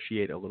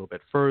negotiate a little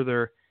bit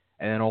further,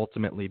 and then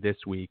ultimately this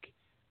week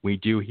we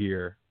do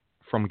hear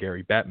from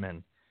Gary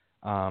Bettman.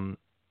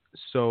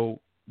 So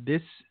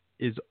this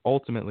is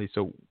ultimately,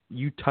 so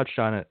you touched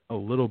on it a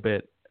little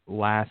bit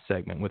last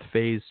segment with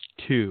Phase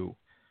 2,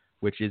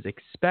 which is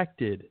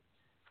expected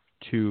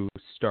to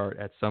start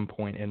at some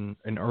point in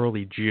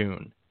early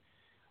June,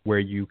 where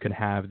you can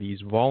have these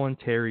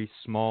voluntary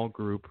small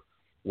group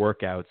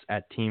workouts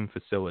at team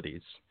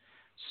facilities.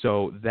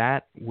 So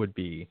that would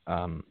be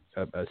a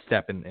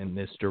step in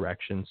this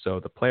direction. So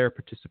the player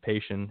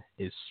participation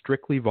is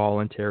strictly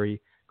voluntary.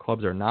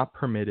 Clubs are not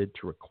permitted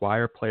to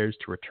require players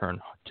to return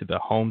to the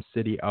home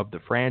city of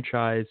the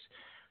franchise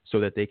so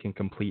that they can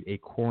complete a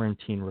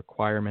quarantine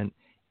requirement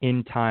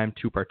in time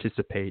to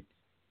participate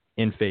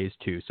in Phase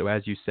 2. So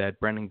as you said,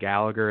 Brendan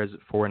Gallagher,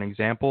 for an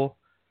example,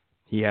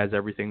 he has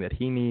everything that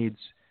he needs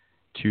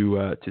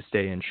to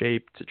stay in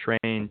shape, to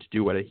train, to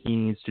do what he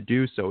needs to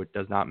do. So it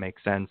does not make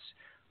sense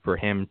for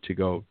him to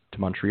go to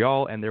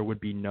Montreal, and there would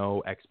be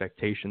no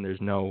expectation.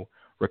 There's no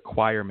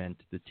requirement.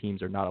 The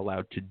teams are not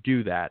allowed to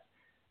do that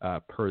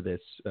per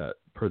this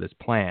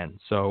plan.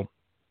 So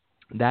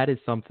that is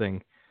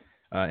something.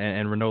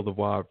 And Renaud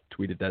Lavoie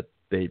tweeted that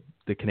the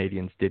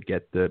Canadiens did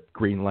get the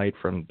green light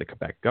from the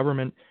Quebec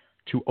government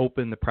to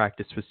open the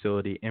practice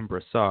facility in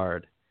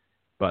Brossard.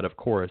 But of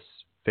course,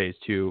 Phase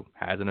 2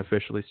 hasn't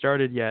officially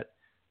started yet,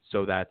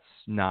 so that's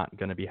not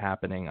going to be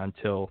happening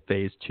until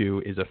Phase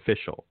 2 is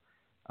official.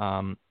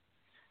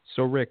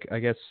 So Rick, I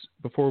guess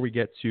before we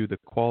get to the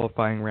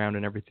qualifying round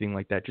and everything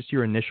like that, just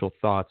your initial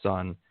thoughts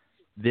on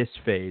this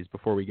phase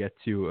before we get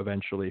to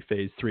eventually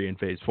Phase 3 and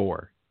Phase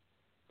 4.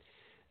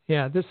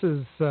 Yeah, this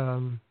is,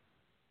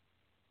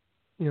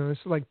 this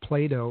is like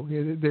Play-Doh.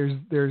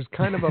 There's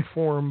kind of a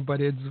form, but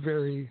it's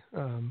very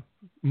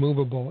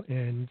movable,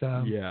 and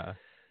the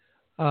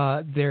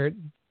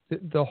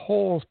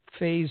whole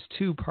Phase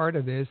 2 part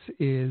of this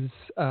is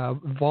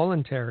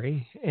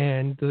voluntary,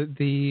 and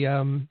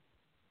the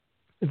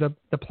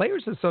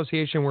Players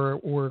Association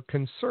were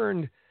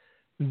concerned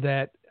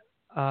that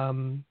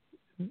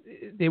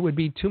it would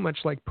be too much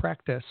like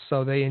practice,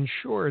 so they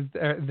ensured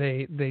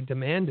they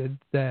demanded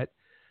that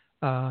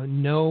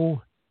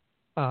no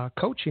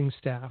coaching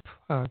staff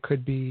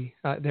could be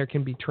there.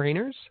 Can be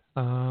trainers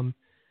and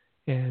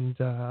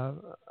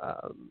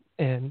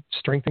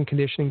strength and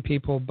conditioning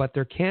people, but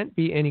there can't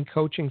be any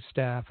coaching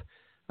staff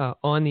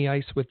on the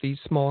ice with these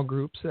small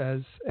groups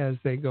as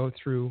they go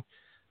through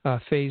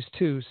Phase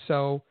 2.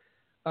 So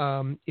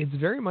it's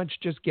very much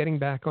just getting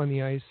back on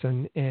the ice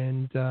and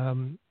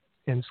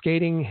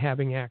skating,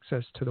 having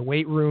access to the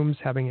weight rooms,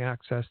 having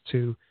access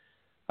to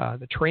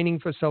the training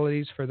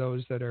facilities for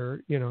those that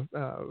are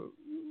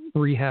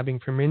rehabbing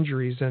from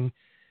injuries, and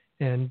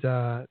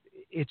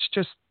it's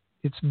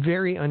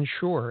very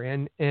unsure,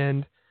 and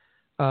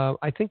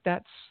I think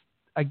that's,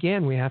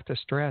 again, we have to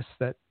stress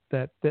that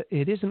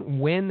it isn't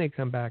when they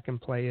come back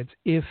and play, it's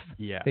if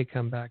they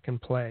come back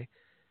and play,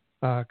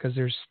 because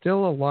there's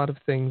still a lot of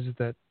things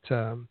that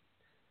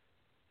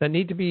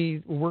need to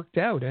be worked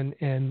out,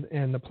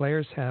 and the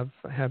players have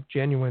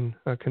genuine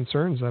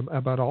concerns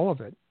about all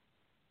of it.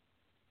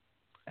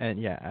 And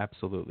yeah,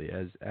 absolutely,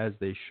 as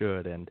they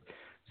should, and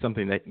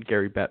something that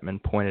Gary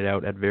Bettman pointed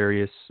out at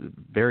various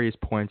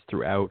points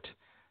throughout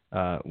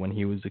when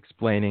he was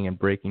explaining and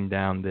breaking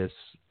down this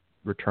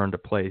return to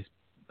play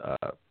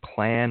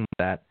plan,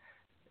 that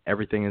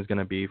everything is going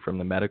to be from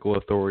the medical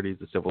authorities,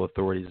 the civil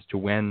authorities, as to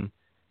when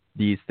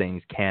these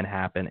things can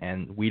happen,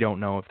 and we don't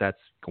know if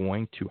that's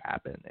going to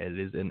happen. It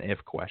is an if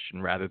question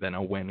rather than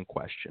a when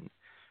question.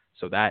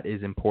 So that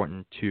is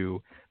important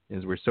too,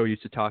 as we're so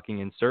used to talking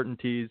in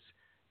certainties.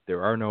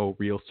 There are no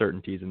real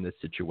certainties in this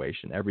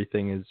situation.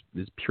 Everything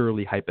is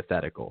purely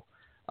hypothetical.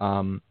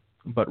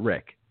 But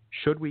Rick,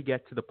 should we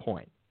get to the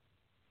point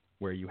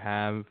where you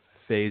have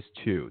Phase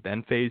 2,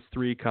 then Phase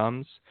 3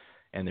 comes,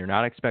 and they're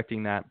not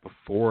expecting that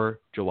before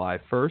July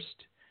 1st,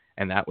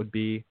 and that would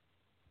be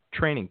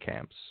training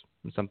camps,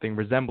 something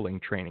resembling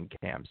training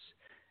camps.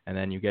 And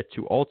then you get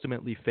to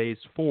ultimately phase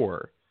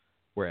 4,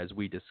 where, as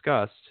we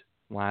discussed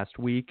last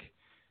week,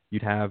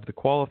 you'd have the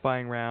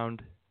qualifying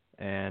round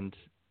and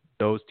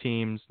those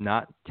teams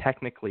not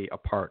technically a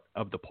part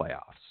of the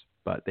playoffs,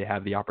 but they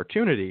have the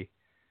opportunity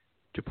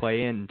to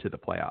play into the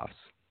playoffs.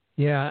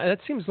 Yeah, that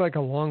seems like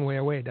a long way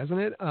away, doesn't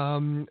it?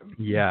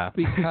 Yeah,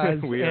 because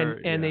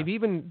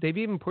they've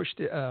even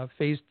pushed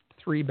phase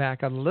 3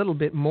 back a little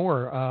bit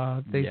more.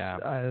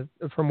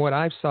 From what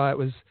I saw, it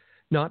was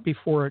not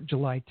before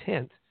July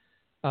 10th.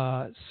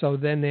 So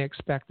then they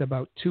expect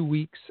about 2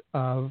 weeks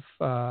of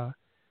the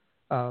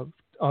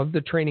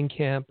training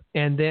camp,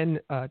 and then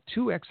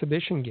 2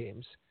 exhibition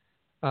games.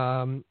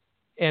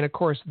 And of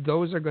course,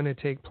 those are going to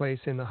take place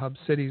in the hub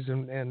cities,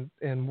 and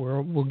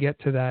we'll get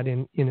to that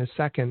in a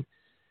second.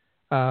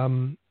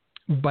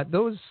 But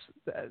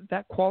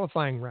that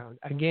qualifying round,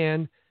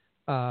 again,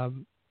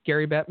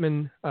 Gary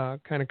Bettman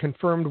kind of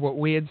confirmed what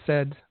we had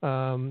said.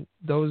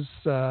 Those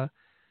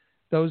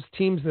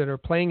teams that are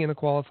playing in the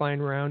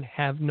qualifying round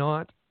have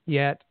not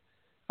yet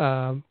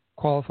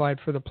qualified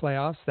for the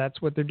playoffs.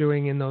 That's what they're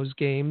doing in those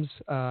games.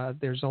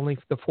 There's only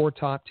the 4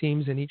 top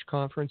teams in each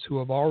conference who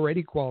have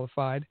already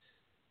qualified,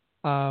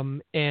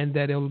 and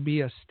that it'll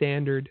be a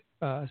standard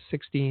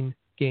 16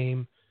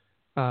 game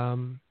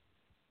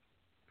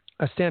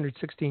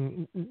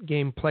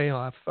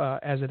playoff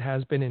as it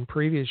has been in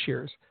previous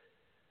years.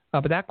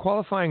 But that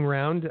qualifying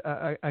round,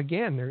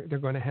 again, they're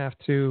going to have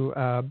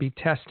to be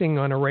testing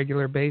on a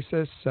regular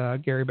basis.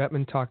 Gary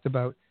Bettman talked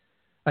about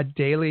a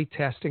daily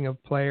testing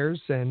of players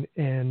and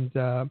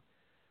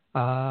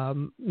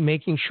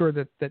making sure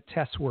that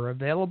tests were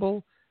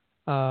available.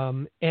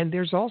 And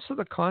there's also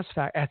the cost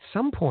factor. At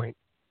some point,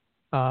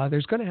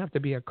 there's going to have to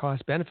be a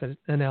cost-benefit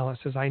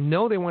analysis. I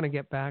know they want to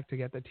get back to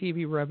get the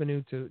TV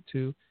revenue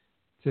to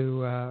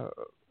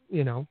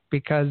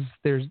because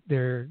there's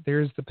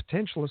the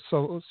potential of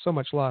so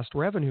much lost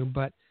revenue,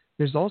 but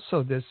there's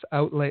also this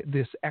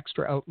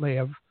extra outlay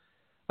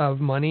of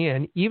money,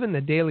 and even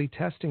the daily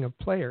testing of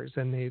players.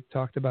 And they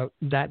talked about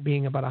that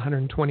being about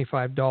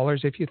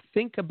 $125. If you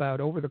think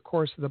about over the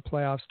course of the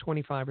playoffs,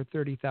 25 or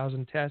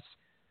 30,000 tests,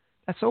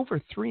 that's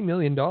over $3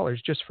 million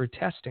just for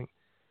testing.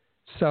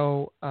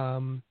 So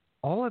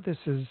all of this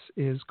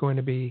is going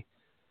to be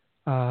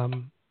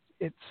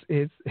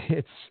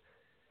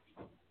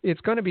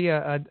it's going to be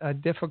a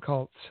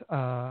difficult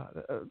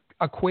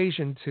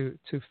equation to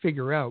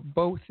figure out,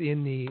 both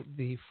in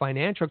the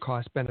financial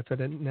cost-benefit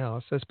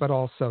analysis, but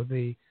also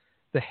the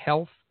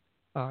health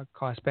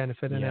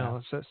cost-benefit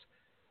analysis.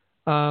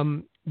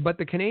 But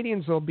the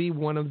Canadians will be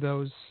one of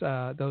those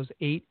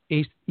 8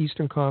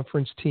 Eastern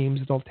Conference teams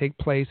that will take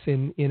place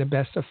in a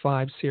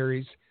best-of-5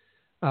 series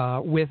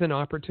with an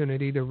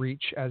opportunity to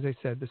reach, as I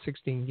said, the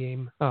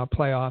 16-game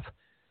playoff.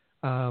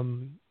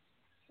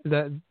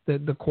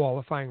 The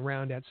qualifying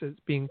round, as it's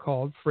being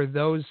called. For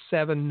those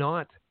 7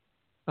 not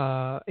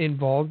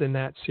involved in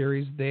that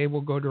series, they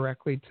will go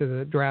directly to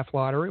the draft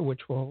lottery,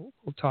 which we'll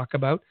talk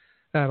about.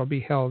 That'll be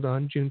held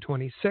on June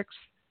 26th.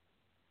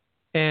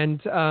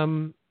 And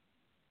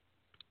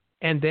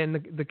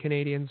then the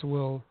Canadians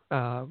will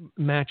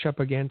match up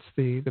against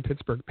the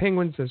Pittsburgh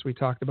Penguins, as we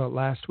talked about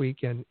last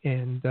week, and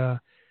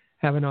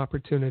have an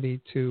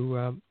opportunity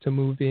to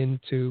move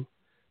into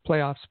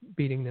playoffs,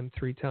 beating them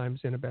 3 times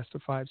in a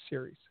best-of-5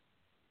 series.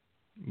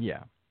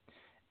 Yeah.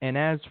 And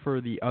as for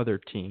the other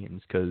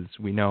teams, because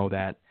we know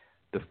that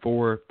the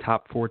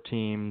top four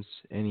teams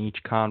in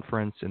each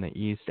conference in the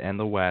East and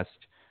the West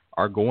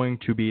are going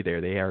to be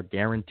there. They are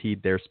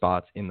guaranteed their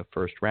spots in the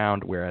first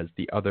round, whereas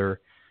the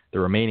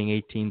remaining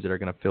 8 teams that are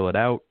going to fill it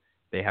out,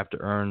 they have to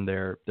earn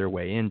their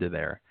way into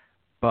there.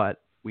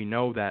 But we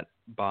know that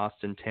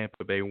Boston,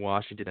 Tampa Bay,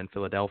 Washington, and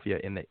Philadelphia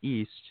in the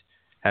East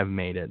have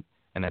made it,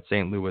 and that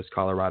St. Louis,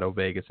 Colorado,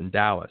 Vegas, and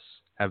Dallas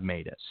have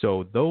made it.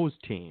 So those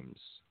teams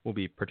will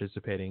be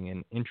participating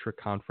in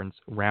intra-conference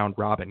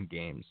round-robin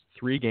games,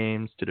 3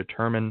 games to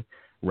determine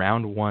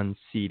round 1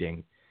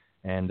 seeding,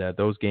 and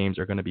those games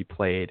are going to be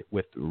played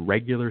with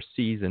regular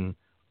season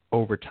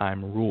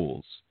overtime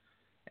rules.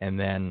 And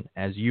then,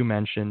 as you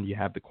mentioned, you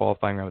have the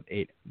qualifying round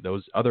 8.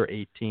 Those other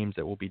 8 teams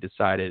that will be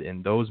decided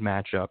in those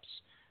matchups,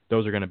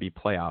 those are going to be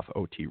playoff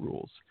OT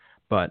rules.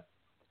 But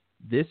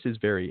this is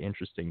very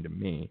interesting to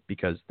me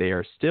because they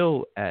are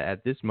still,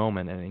 at this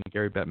moment, and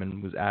Gary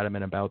Bettman was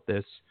adamant about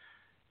this,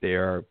 they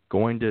are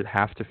going to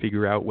have to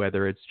figure out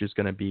whether it's just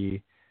going to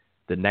be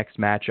the next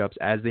matchups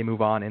as they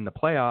move on in the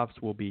playoffs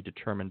will be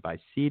determined by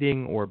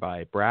seeding or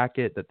by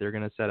bracket that they're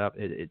going to set up.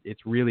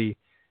 It's really,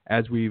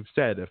 as we've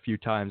said a few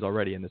times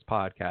already in this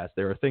podcast,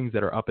 there are things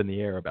that are up in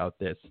the air about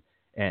this,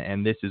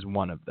 and this is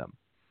one of them.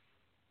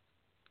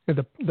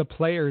 The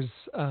players,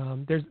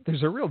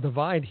 there's a real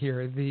divide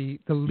here. The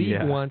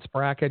league wants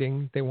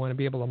bracketing. They want to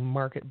be able to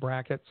market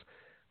brackets.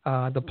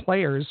 The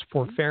players,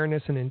 for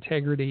fairness and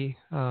integrity,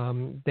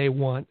 they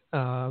want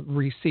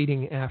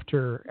reseeding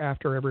after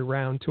every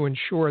round to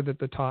ensure that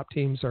the top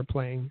teams are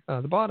playing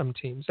the bottom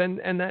teams,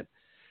 and that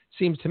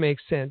seems to make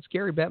sense.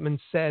 Gary Bettman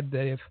said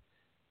that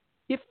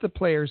if the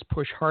players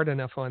push hard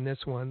enough on this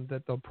one,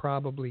 that they'll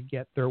probably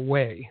get their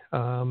way.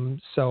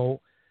 So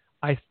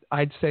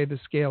I'd say the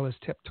scale is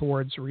tipped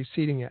towards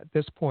receding at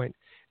this point.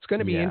 It's going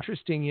to be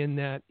interesting in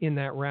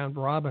that round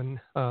robin.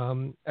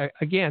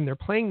 Again, they're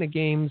playing the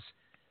games.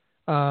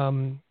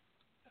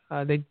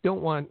 They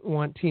don't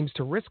want teams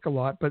to risk a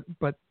lot,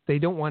 but they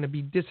don't want to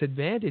be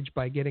disadvantaged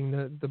by getting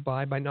the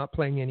bye by not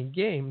playing any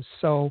games.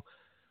 So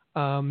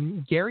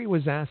Gary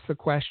was asked the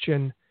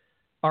question,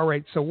 all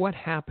right, so what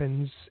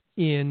happens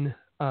in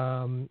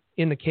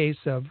the case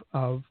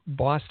of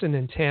Boston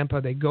and Tampa?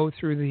 They go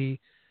through the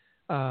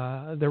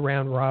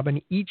round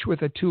robin, each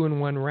with a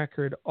 2-1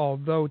 record,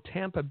 although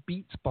Tampa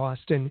beats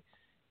Boston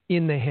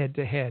in the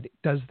head-to-head.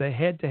 Does the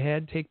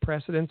head-to-head take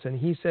precedence? And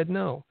he said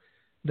no.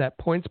 That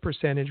points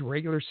percentage,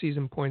 regular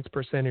season points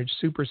percentage,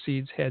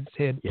 supersedes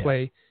head-to-head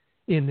play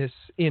in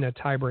a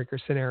tiebreaker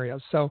scenario.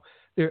 So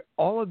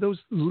all of those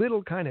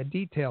little kind of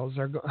details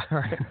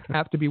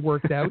have to be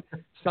worked out.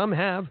 Some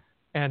have,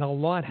 and a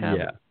lot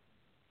haven't.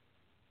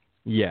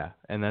 Yeah,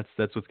 and that's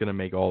what's going to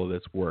make all of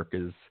this work,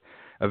 is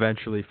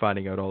eventually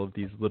finding out all of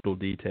these little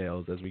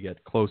details as we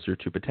get closer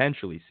to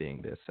potentially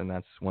seeing this. And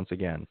that's, once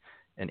again,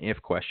 an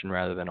if question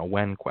rather than a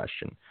when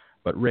question.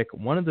 But Rick,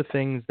 one of the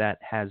things that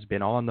has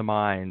been on the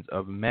minds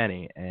of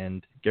many,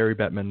 and Gary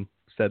Bettman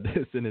said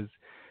this in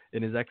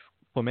his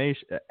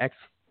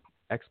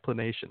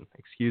explanation.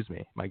 Excuse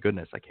me, my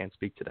goodness, I can't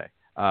speak today.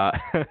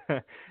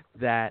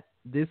 That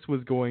this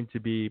was going to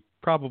be,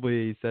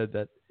 probably said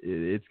that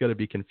it's going to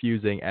be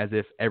confusing, as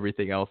if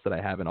everything else that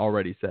I haven't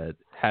already said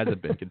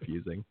hasn't been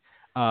confusing.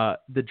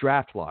 The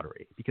draft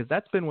lottery, because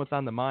that's been what's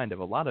on the mind of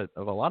a lot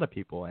of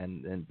people,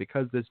 and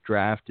because this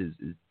draft is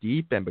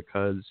deep, and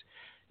because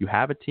you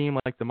have a team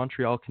like the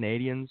Montreal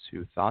Canadiens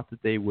who thought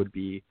that they would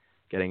be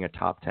getting a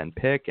top 10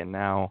 pick, and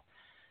now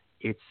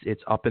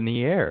it's up in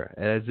the air,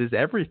 as is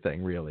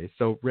everything really.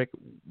 So Rick,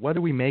 what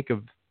do we make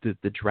of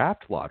the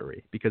draft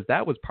lottery? Because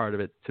that was part of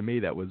it to me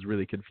that was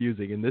really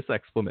confusing in this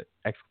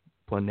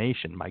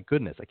explanation. My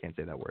goodness, I can't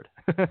say that word.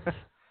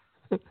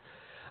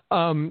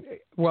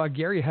 Well,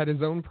 Gary had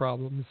his own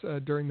problems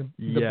during the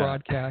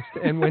broadcast,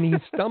 and when he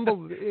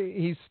stumbled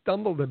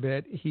a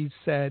bit. He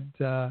said,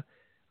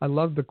 I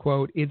love the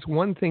quote, "It's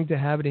one thing to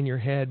have it in your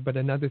head, but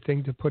another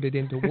thing to put it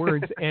into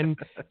words." and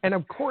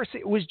of course,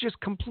 it was just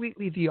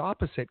completely the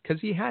opposite, because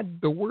he had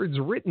the words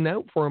written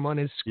out for him on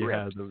his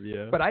script,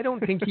 but I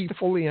don't think he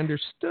fully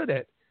understood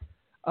it.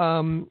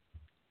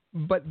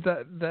 But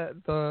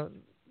the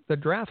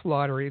draft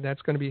lottery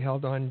that's going to be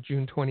held on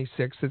June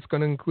 26th, it's going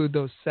to include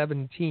those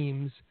 7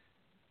 teams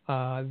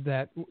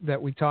that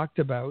we talked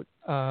about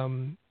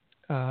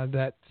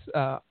that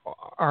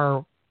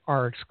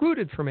are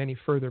excluded from any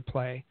further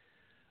play.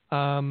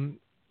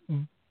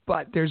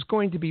 But there's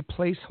going to be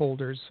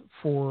placeholders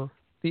for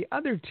the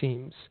other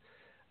teams,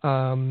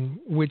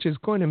 which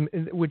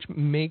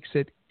makes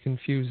it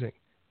confusing.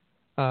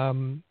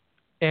 And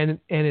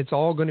it's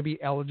all going to be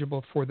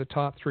eligible for the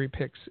top 3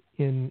 picks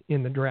in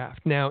the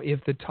draft. Now,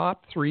 if the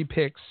top 3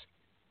 picks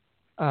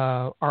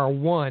are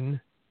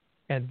won,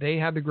 and they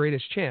have the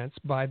greatest chance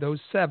by those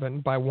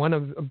 7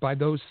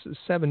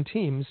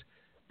 teams,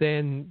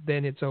 then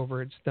it's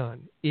over. It's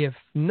done. If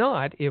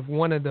not, if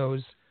one of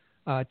those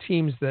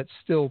teams that's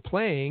still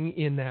playing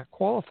in that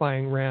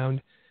qualifying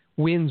round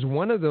wins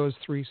one of those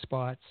 3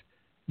 spots,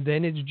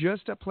 then it's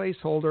just a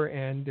placeholder,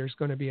 and there's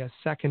going to be a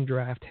second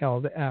draft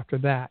held after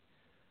that.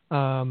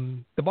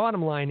 The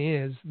bottom line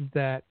is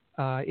that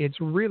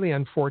it's really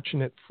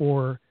unfortunate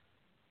for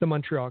the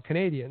Montreal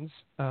Canadiens.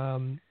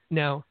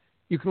 Now,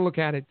 you can look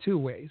at it 2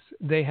 ways.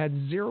 They had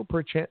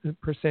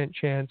 0%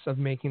 chance of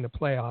making the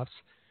playoffs.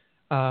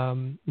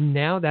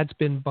 Now that's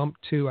been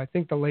bumped to, I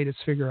think the latest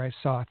figure I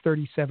saw,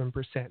 37%.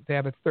 They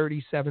have a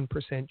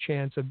 37%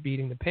 chance of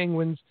beating the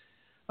Penguins,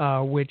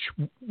 which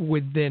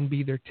would then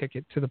be their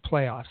ticket to the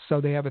playoffs. So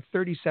they have a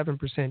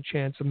 37%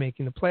 chance of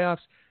making the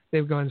playoffs.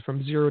 They've gone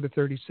from 0 to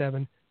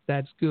 37.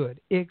 That's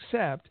good,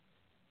 except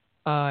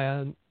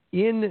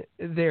in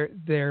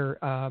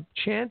their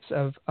chance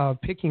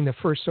of picking the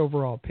first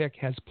overall pick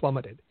has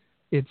plummeted.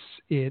 It's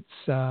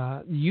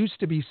used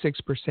to be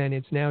 6%.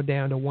 It's now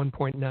down to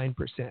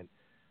 1.9%.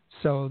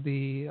 So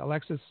the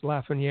Alexis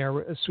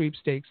Lafreniere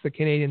sweepstakes, the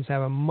Canadiens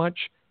have a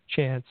much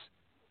chance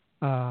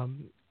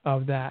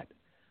of that.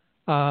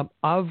 Of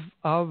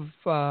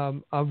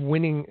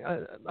winning,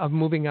 of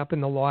moving up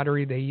in the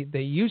lottery.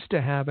 They used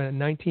to have a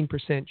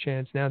 19%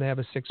 chance. Now they have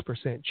a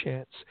 6%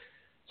 chance.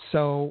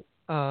 So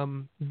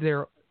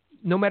they're,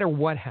 no matter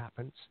what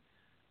happens,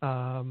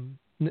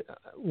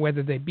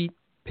 whether they beat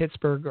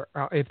Pittsburgh, or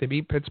if they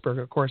beat Pittsburgh,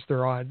 of course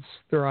their odds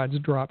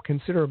drop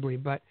considerably.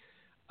 But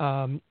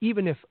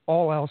even if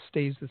all else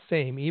stays the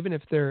same, even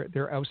if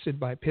they're ousted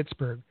by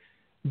Pittsburgh,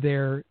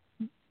 their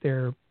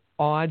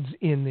odds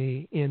in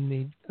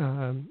the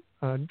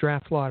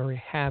draft lottery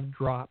have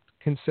dropped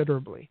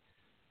considerably.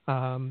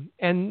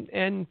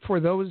 And for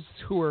those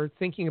who are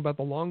thinking about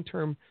the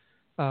long-term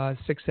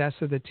success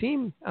of the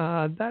team,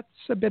 that's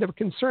a bit of a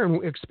concern,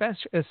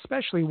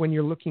 especially when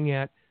you're looking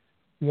at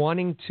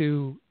wanting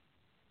to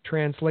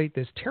translate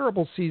this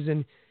terrible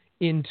season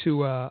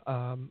into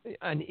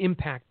an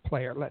impact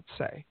player, let's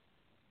say.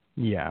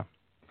 Yeah.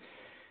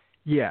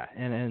 Yeah,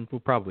 and we'll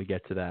probably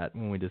get to that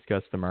when we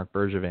discuss the Marc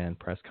Bergevin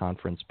press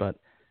conference. But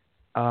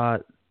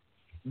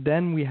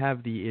then we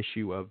have the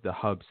issue of the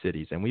hub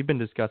cities, and we've been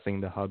discussing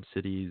the hub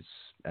cities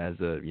as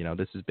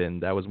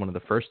that was one of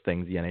the first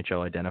things the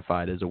NHL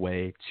identified as a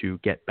way to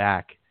get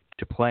back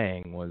to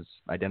playing, was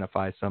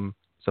identify some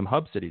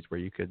hub cities where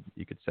you could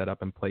set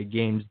up and play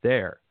games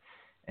there.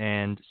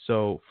 And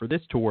so for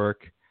this to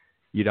work,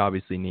 you'd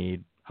obviously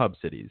need hub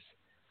cities,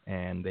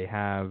 and they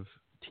have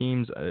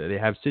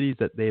cities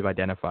that they've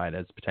identified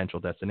as potential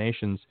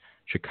destinations: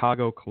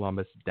 Chicago,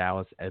 Columbus,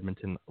 Dallas,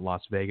 Edmonton,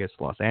 Las Vegas,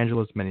 Los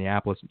Angeles,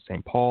 Minneapolis,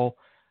 St. Paul,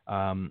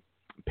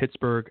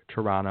 Pittsburgh,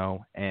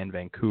 Toronto, and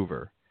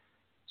Vancouver.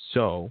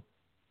 So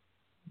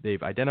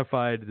they've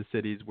identified the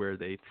cities where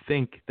they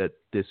think that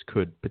this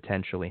could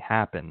potentially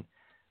happen.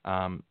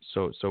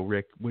 So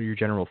Rick, what are your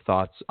general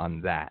thoughts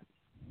on that?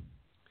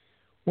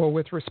 Well,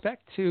 with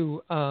respect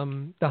to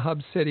the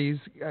hub cities,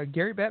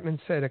 Gary Bettman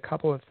said a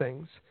couple of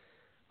things.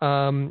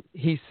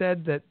 He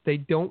said that they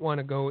don't want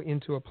to go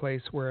into a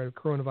place where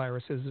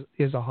coronavirus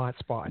is a hot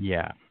spot.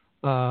 Yeah.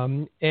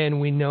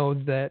 And we know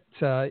that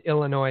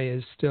Illinois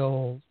is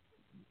still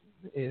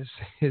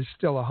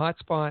a hot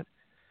spot.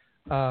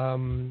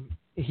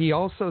 He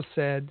also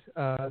said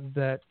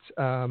that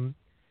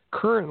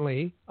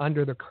currently,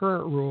 under the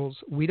current rules,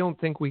 we don't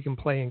think we can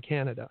play in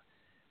Canada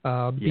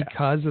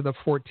because of the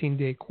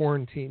 14-day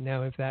quarantine.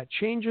 Now, if that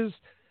changes,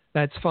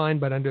 that's fine.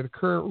 But under the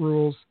current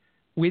rules,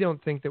 we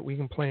don't think that we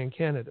can play in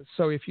Canada.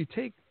 So if you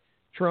take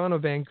Toronto,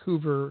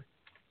 Vancouver,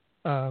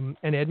 and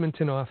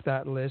Edmonton off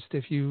that list,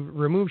 if you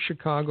remove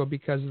Chicago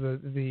because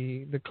of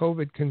the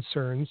COVID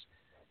concerns,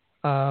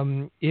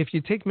 if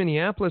you take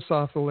Minneapolis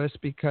off the list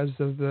because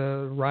of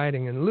the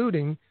rioting and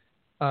looting,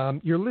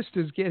 your list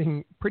is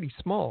getting pretty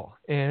small.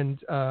 And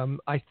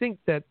I think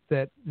that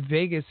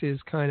Vegas is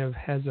kind of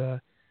has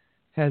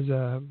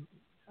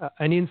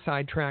an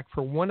inside track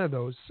for one of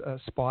those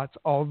spots,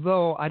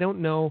 although I don't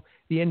know.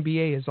 The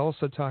NBA is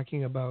also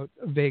talking about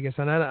Vegas,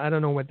 and I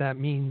don't know what that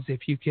means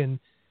if you can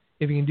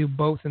do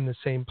both in the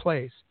same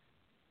place.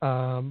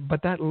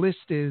 But that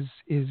list is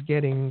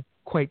getting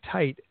quite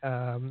tight,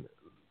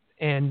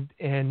 and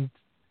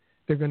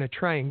they're going to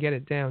try and get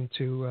it down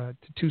to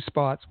two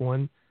spots,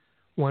 one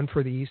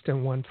for the East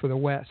and one for the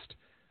West.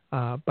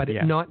 But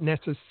it not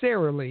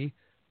necessarily,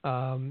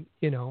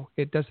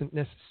 it doesn't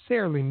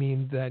necessarily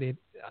mean that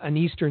an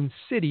Eastern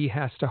city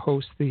has to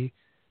host the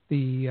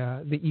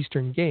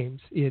Eastern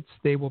games.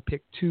 They will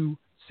pick two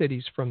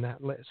cities from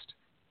that list.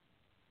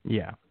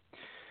 Yeah,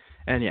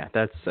 and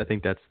I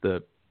think that's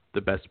the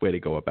best way to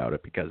go about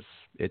it, because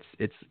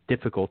it's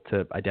difficult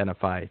to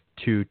identify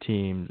two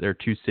teams or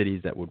two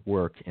cities that would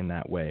work in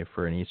that way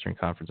for an Eastern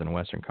Conference and a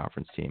Western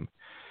Conference team.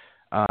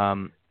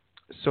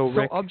 So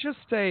Rick, I'll just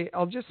say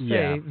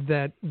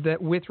that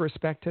with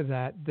respect to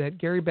that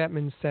Gary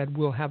Bettman said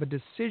we'll have a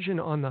decision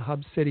on the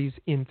hub cities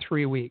in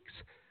 3 weeks,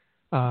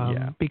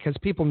 because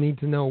people need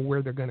to know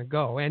where they're going to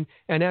go. And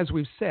as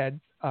we've said,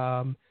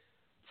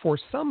 for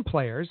some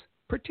players,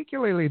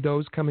 particularly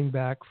those coming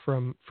back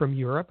from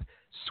Europe,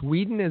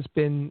 Sweden has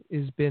been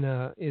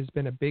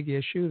a big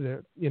issue.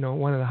 That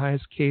one of the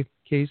highest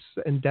case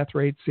and death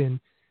rates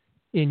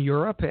in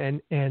Europe,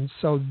 and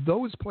so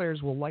those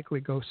players will likely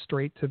go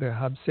straight to the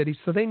hub city,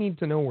 so they need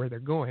to know where they're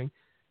going.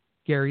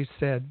 Gary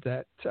said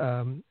that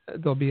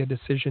there'll be a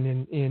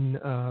decision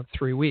in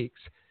 3 weeks.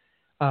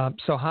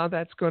 So how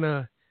that's going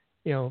to,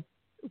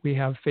 we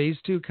have phase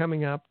 2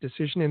 coming up,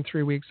 decision in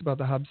 3 weeks about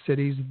the hub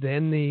cities,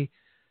 then the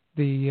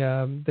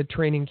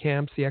training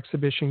camps, the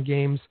exhibition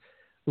games,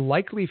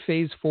 likely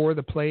phase 4,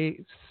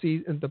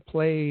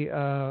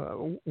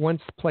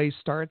 once play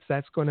starts,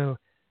 that's going to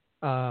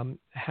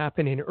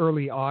happen in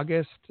early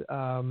August.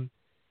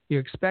 You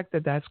expect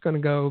that that's going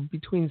to go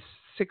between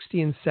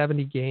 60 and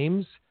 70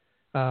 games,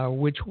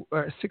 which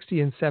are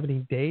 60 and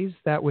 70 days.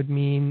 That would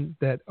mean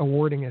that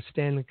awarding a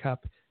Stanley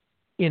Cup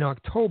in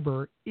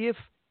October, if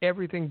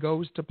everything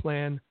goes to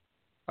plan,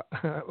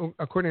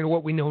 according to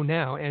what we know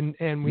now,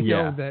 and we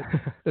know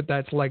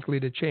that's likely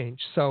to change.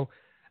 So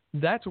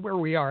that's where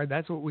we are.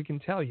 That's what we can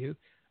tell you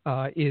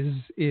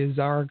is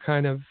our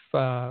kind of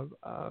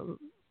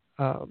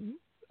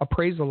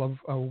appraisal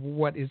of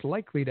what is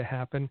likely to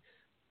happen,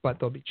 but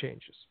there'll be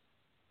changes.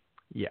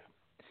 Yeah.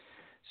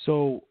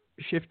 So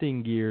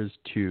shifting gears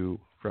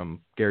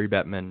from Gary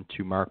Bettman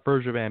to Marc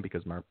Bergevin,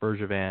 because Marc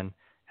Bergevin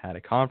had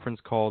a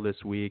conference call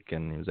this week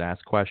and he was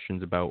asked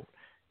questions about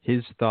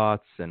his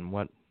thoughts and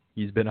what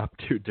he's been up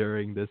to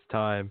during this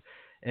time.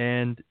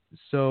 And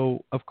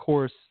so, of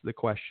course, the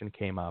question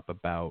came up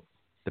about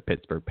the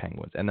Pittsburgh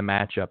Penguins and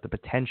the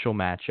potential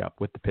matchup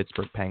with the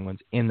Pittsburgh Penguins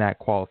in that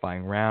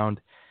qualifying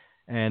round.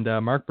 And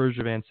Marc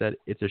Bergevin said,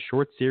 it's a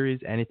short series,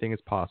 anything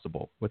is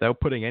possible. Without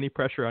putting any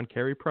pressure on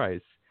Carey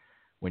Price,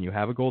 when you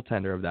have a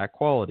goaltender of that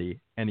quality,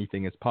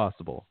 anything is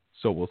possible.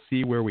 So we'll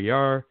see where we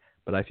are,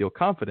 but I feel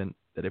confident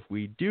that if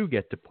we do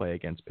get to play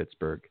against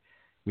Pittsburgh,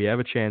 we have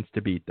a chance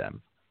to beat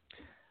them.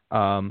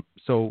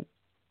 So,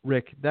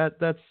 Rick,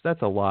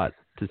 that's a lot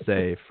to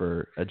say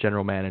for a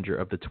general manager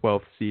of the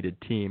 12th seeded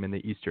team in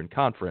the Eastern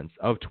Conference,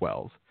 of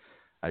 12,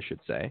 I should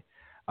say.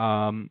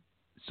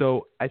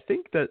 So I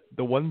think that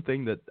the one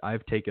thing that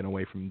I've taken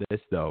away from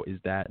this, though, is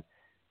that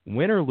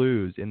win or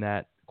lose in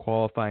that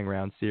qualifying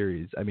round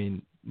series, I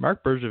mean,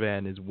 Marc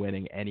Bergevin is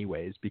winning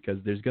anyways, because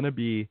there's going to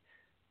be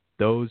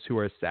those who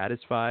are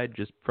satisfied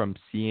just from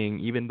seeing,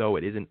 even though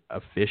it isn't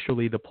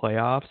officially the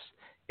playoffs,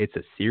 it's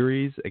a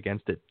series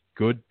against a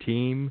good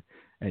team,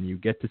 and you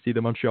get to see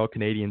the Montreal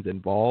Canadiens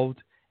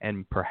involved,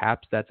 and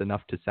perhaps that's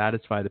enough to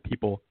satisfy the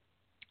people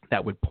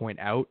that would point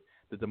out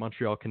that the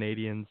Montreal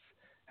Canadiens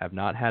have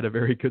not had a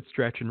very good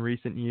stretch in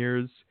recent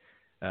years.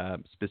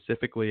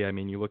 Specifically, I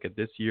mean, you look at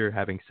this year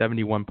having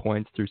 71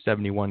 points through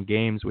 71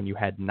 games when you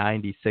had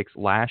 96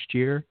 last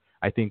year,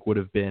 I think would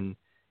have been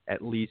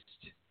at least,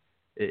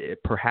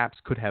 it perhaps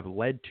could have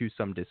led to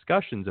some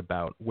discussions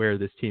about where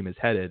this team is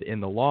headed in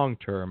the long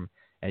term.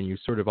 And you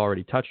sort of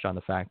already touched on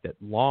the fact that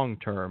long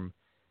term,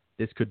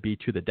 this could be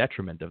to the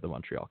detriment of the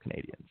Montreal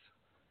Canadiens.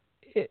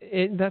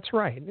 That's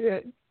right.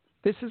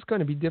 This is going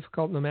to be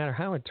difficult no matter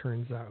how it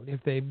turns out.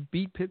 If they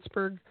beat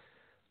Pittsburgh,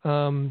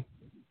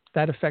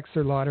 that affects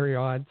their lottery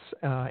odds,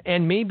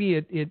 and maybe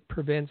it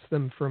prevents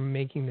them from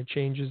making the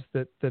changes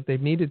that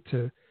they've needed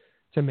to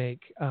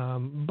make.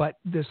 But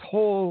this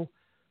whole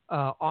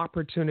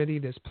opportunity,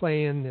 this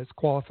play-in, this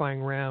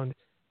qualifying round,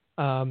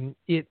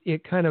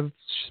 it kind of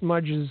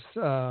smudges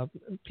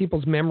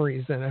people's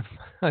memories, and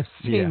I've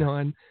seen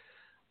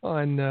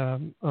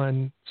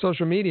on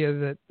social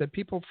media that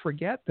people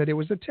forget that it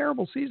was a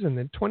terrible season,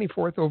 the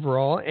 24th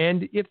overall,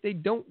 and if they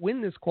don't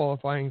win this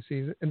qualifying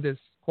season, this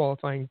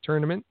qualifying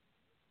tournament,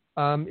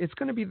 it's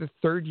going to be the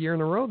third year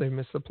in a row they've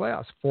missed the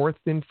playoffs, fourth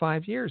in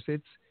 5 years.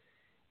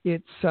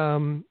 It's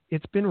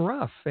been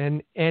rough,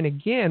 and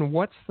again,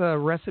 what's the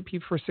recipe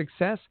for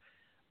success?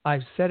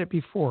 I've said it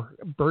before.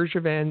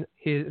 Bergevin,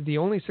 the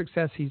only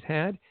success he's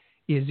had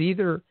is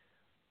either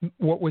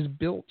what was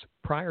built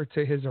prior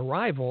to his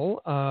arrival.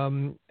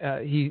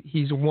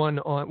 He's won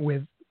on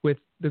with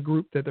the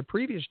group that the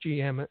previous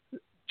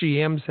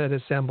GMs had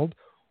assembled,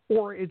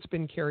 or it's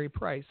been Carey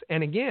Price.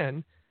 And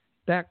again,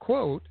 that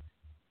quote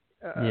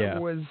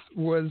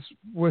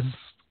was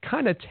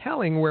kind of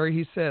telling, where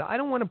he said, "I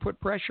don't want to put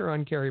pressure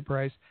on Carey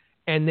Price,"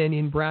 and then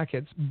in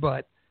brackets,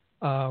 but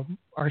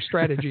our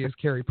strategy is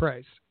Carey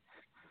Price.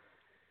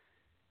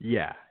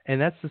 Yeah,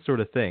 and that's the sort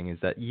of thing, is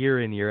that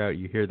year in, year out,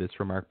 you hear this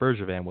from Marc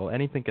Bergevin. Well,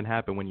 anything can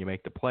happen when you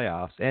make the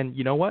playoffs. And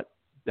you know what?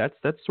 That's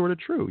sort of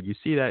true. You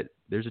see that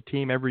there's a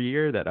team every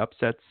year that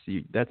upsets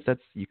you.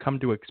 You come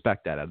to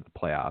expect that out of the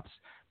playoffs.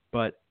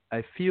 But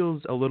it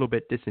feels a little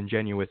bit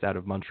disingenuous out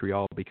of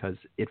Montreal, because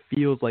it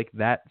feels like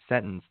that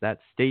sentence, that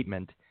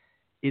statement,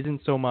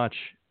 isn't so much,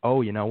 oh,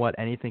 you know what,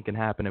 anything can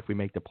happen if we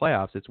make the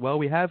playoffs. It's, well,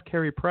 we have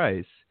Carey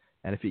Price,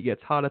 and if he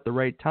gets hot at the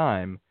right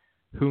time,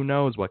 who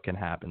knows what can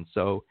happen.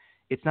 So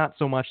it's not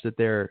so much that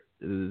they're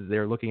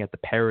looking at the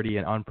parity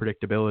and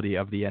unpredictability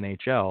of the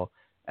NHL,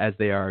 as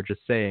they are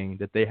just saying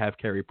that they have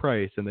Carey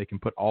Price and they can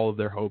put all of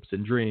their hopes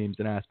and dreams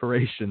and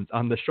aspirations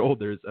on the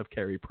shoulders of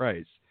Carey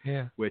Price,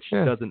 which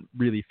doesn't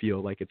really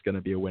feel like it's going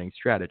to be a winning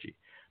strategy.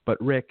 But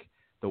Rick,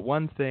 the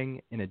one thing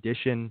in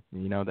addition,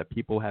 that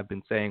people have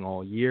been saying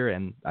all year,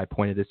 and I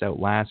pointed this out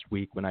last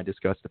week when I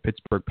discussed the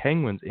Pittsburgh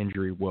Penguins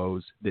injury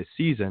woes this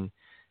season,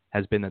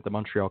 has been that the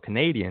Montreal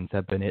Canadiens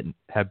have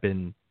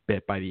been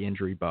bit by the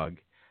injury bug.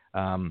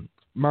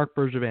 Marc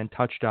Bergevin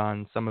touched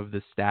on some of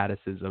the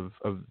statuses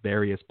of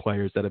various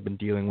players that have been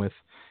dealing with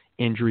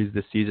injuries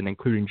this season,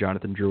 including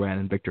Jonathan Drouin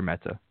and Victor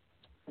Mete.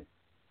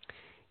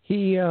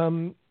 He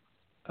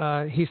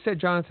said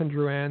Jonathan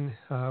Drouin,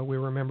 we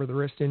remember the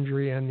wrist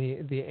injury and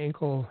the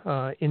ankle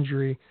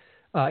injury,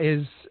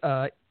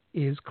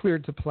 is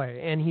cleared to play,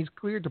 and he's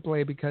cleared to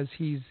play because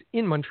he's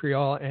in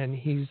Montreal and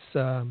he's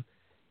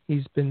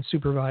been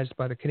supervised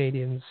by the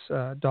Canadiens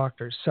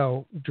doctors.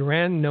 So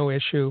Drouin, no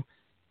issue.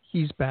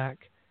 He's back.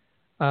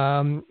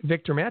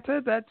 Victor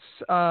Mete,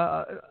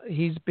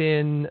 he's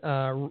been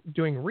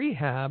doing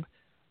rehab,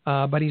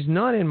 but he's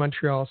not in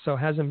Montreal, so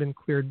hasn't been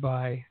cleared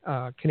by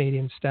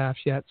Canadian staff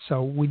yet,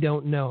 so we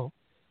don't know.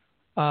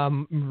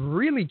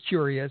 Really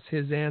curious,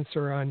 his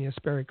answer on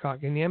Jesperi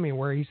Kotkaniemi,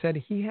 where he said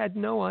he had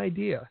no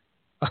idea.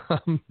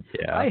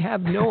 I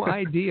have no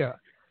idea.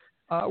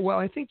 Well,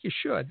 I think you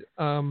should.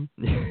 And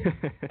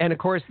of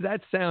course,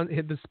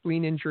 the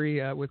spleen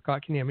injury with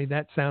Kotkaniemi,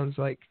 that sounds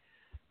like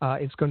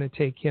it's going to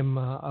take him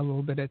a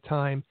little bit of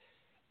time.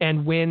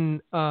 And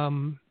when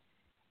Marc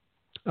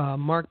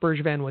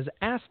Bergevin was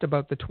asked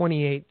about the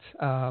 28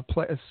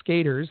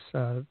 skaters,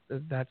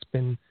 that's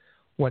been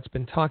what's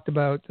been talked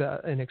about,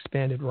 an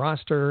expanded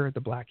roster,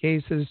 the Black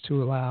Aces,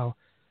 to allow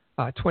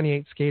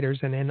 28 skaters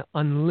and an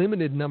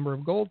unlimited number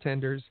of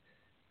goaltenders.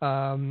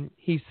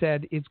 He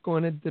said it's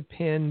going to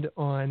depend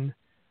on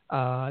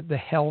the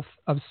health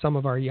of some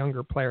of our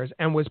younger players,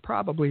 and was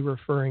probably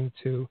referring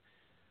to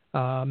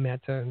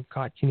Mete and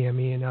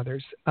Kotkaniemi and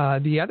others.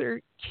 The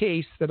other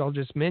case that I'll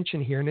just mention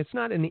here, and it's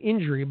not an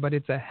injury, but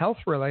it's a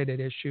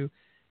health-related issue.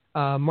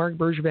 Marc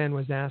Bergevin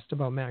was asked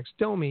about Max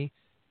Domi,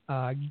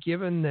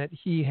 given that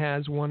he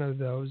has one of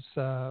those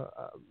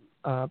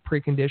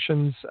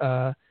preconditions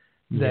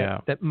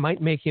that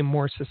might make him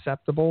more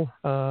susceptible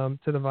to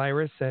the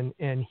virus,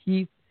 and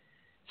he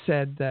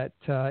said that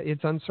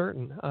it's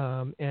uncertain,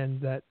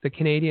 and that the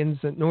Canadians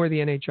nor the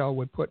NHL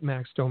would put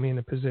Max Domi in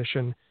a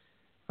position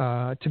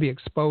to be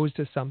exposed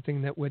to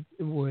something that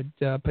would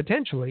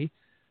potentially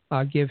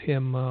give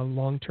him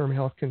long-term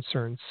health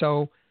concerns.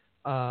 So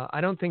I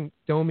don't think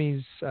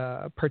Domi's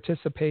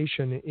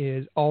participation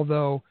is,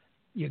 although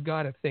you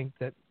got to think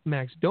that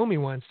Max Domi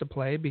wants to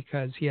play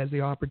because he has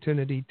the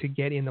opportunity to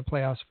get in the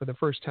playoffs for the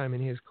first time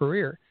in his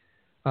career,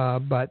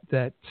 but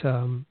that's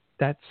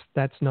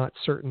not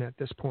certain at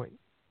this point.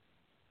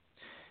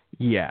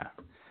 Yeah.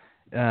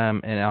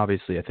 And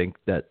obviously I think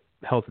that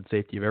health and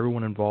safety of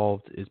everyone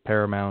involved is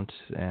paramount,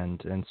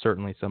 and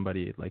certainly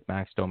somebody like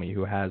Max Domi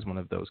who has one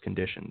of those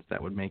conditions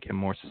that would make him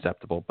more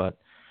susceptible. But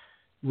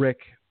Rick,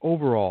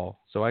 overall,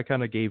 so I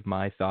kind of gave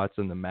my thoughts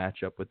on the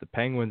matchup with the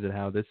Penguins and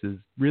how this is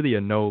really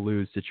a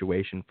no-lose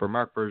situation for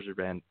Marc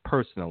Bergevin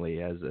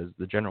personally as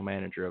the general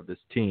manager of this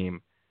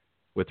team,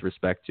 with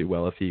respect to,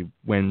 well, if he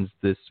wins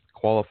this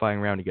qualifying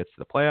round, he gets to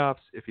the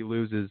playoffs. If he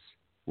loses,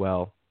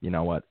 well, you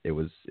know what? It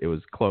was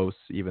close,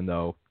 even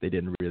though they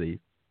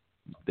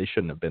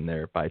shouldn't have been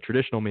there by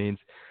traditional means.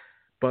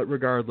 But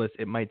regardless,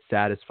 it might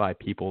satisfy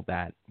people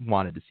that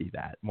wanted to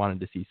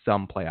see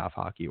some playoff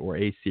hockey or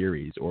a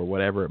series or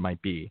whatever it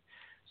might be.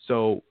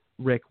 So,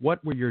 Rick,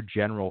 what were your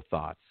general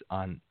thoughts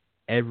on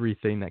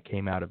everything that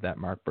came out of that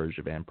Marc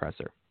Bergevin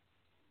presser?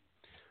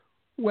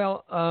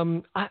 Well,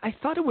 I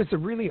thought it was a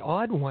really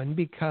odd one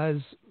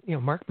because,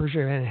 Marc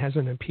Bergevin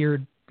hasn't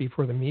appeared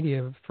before the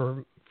media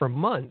for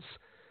months.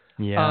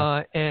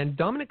 Yeah. And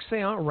Dominic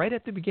Sean right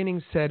at the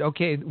beginning said,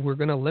 okay, we're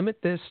going to limit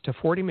this to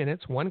 40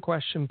 minutes. One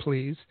question,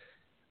 please,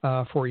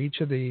 for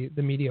each of the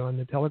media on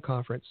the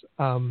teleconference.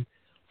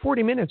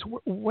 40 minutes.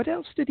 What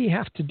else did he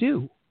have to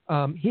do?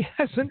 He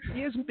hasn't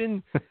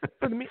been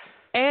for the media.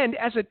 And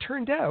as it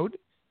turned out,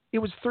 it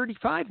was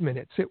 35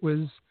 minutes. It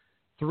was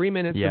 3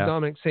 minutes of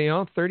Dominic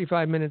Sean,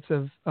 35 minutes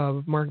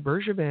of Marc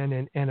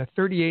Bergevin, and a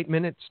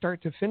 38-minute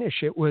start to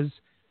finish. It was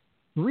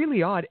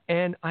really odd.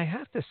 And I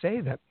have to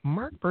say that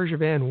Marc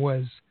Bergevin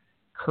was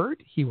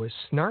curt. He was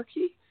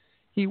snarky.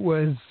 He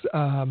was,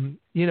 some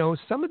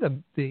of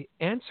the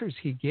answers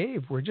he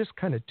gave were just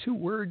kind of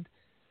two-word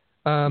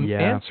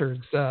answers.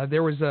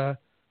 There was I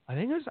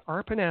think it was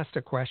Arpin asked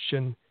a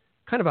question,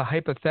 kind of a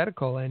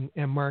hypothetical, and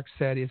Marc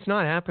said, it's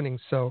not happening,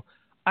 so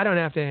I don't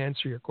have to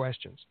answer your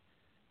questions.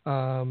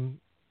 And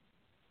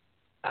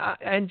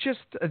just,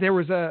 there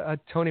was a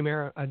Tony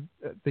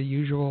the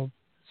usual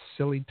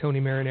silly Tony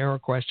Marinaro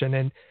question,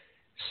 and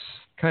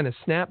kind of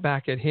snapped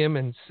back at him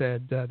and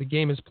said, the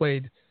game is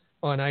played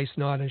on ice,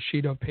 not a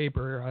sheet of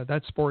paper.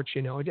 That's sports,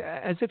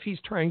 as if he's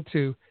trying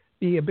to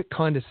be a bit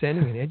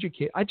condescending and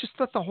educate. I just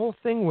thought the whole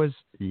thing was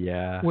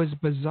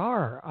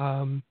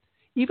bizarre.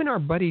 Even our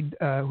buddy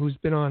who's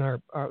been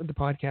on the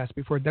podcast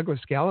before, Douglas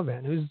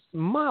Gallivan, who's a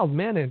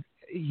mild-mannered,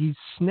 he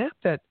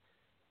snapped at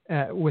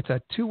with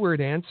a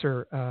two-word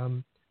answer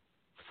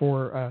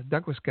for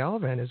Douglas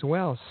Gallivan as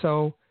well.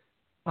 So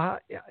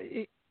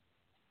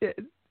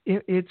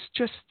it's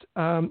just,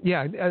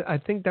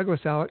 I think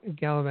Douglas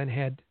Gallivan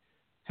had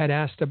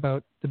asked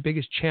about the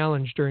biggest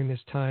challenge during this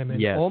time,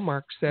 and all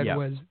Marc said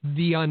was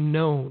the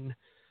unknown.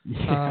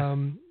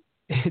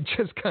 It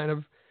just kind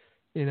of,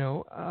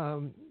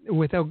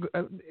 without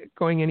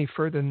going any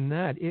further than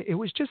that, it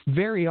was just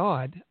very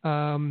odd.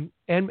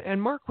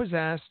 And Marc was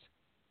asked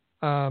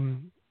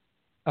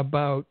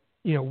about,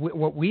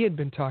 what we had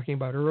been talking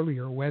about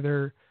earlier,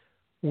 whether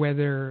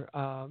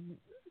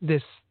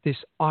this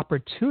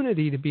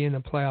opportunity to be in the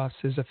playoffs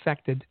has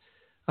affected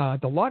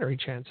the lottery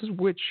chances,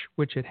 which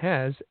it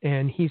has.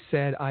 And he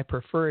said, I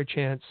prefer a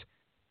chance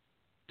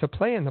to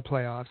play in the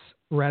playoffs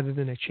rather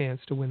than a chance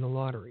to win the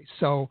lottery.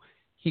 So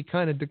he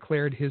kind of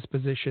declared his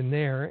position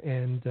there.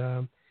 And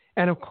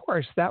of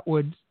course that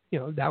would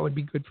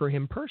be good for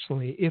him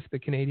personally if the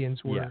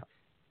Canadians were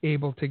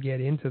able to get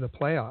into the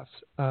playoffs.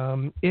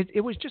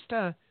 It was just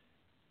a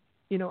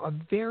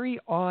very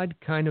odd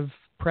kind of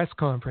press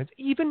conference.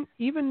 Even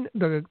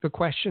the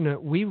question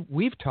that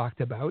we've talked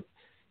about,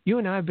 you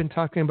and I have been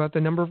talking about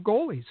the number of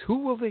goalies.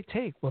 Who will they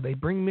take? Will they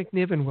bring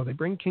McNiven? Will they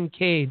bring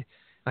Kincaid?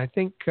 I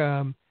think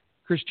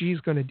Chris G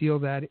is going to deal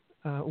that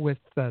with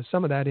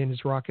some of that in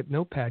his Rocket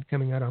Notepad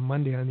coming out on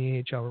Monday on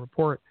the AHL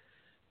Report.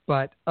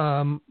 But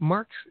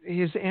Marc's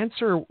his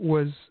answer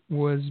was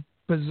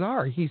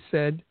bizarre. He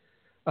said,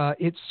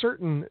 it's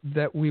certain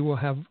that we will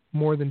have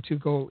more than two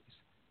goalies.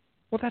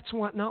 Well, that's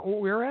not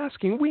what we're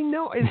asking. We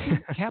know,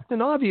 it's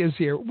Captain Obvious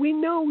here. We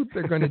know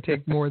they're going to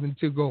take more than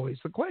two goalies.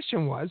 The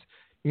question was,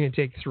 you're going to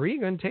take three,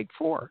 you're going to take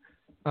four.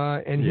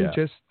 And he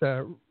just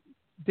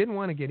didn't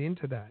want to get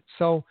into that.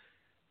 So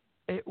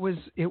it was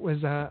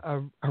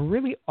a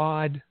really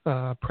odd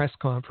press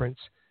conference,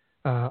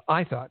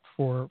 I thought,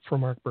 for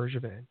Marc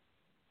Bergevin.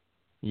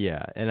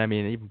 Yeah, and I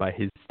mean, even by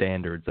his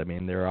standards, I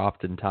mean, there are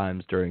often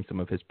times during some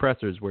of his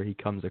pressers where he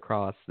comes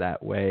across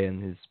that way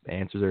and his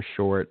answers are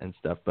short and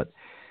stuff. But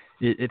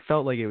it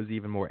felt like it was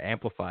even more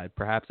amplified.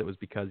 Perhaps it was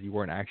because you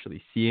weren't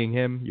actually seeing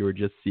him; you were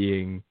just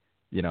seeing,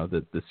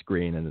 the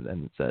screen,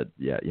 and it said,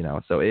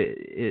 So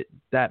it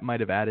that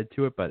might have added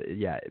to it, but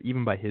yeah,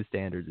 even by his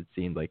standards, it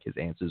seemed like his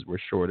answers were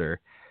shorter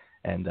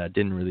and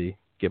didn't really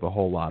give a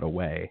whole lot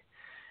away.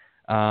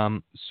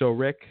 So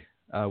Rick,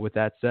 with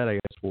that said, I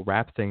guess we'll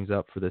wrap things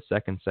up for the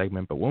second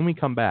segment. But when we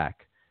come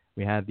back,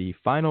 we had the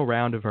final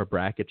round of our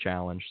bracket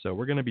challenge. So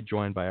we're going to be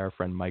joined by our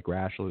friend Mike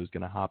Raschel, who's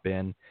going to hop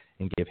in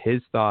and give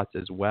his thoughts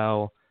as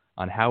well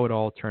on how it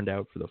all turned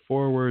out for the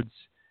forwards,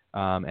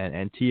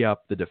 and tee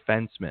up the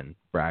defenseman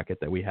bracket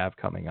that we have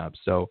coming up.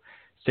 So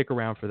stick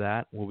around for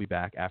that. We'll be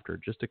back after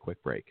just a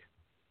quick break.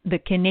 The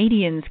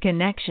Canadiens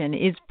Connection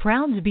is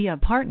proud to be a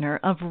partner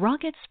of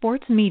Rocket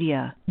Sports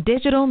Media,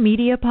 digital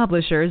media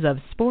publishers of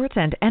sports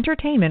and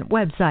entertainment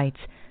websites.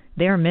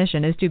 Their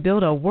mission is to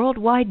build a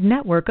worldwide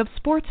network of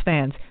sports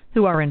fans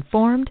who are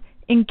informed,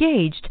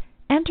 engaged,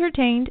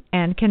 entertained,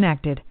 and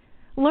connected.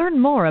 Learn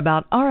more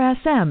about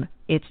RSM,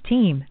 its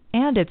team,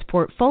 and its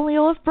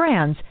portfolio of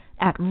brands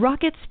at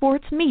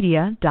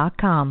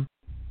rocketsportsmedia.com.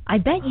 I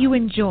bet you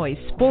enjoy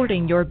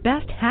sporting your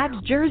best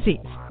Habs jerseys,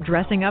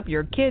 dressing up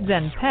your kids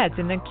and pets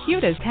in the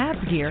cutest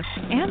Habs gear,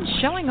 and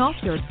showing off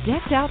your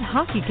decked-out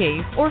hockey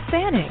cave or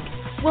fanning.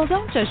 Well,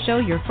 don't just show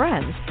your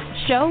friends.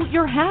 Show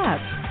your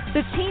Habs.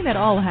 The team at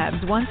All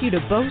Habs wants you to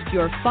boast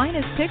your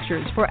finest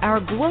pictures for our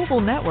global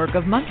network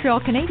of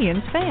Montreal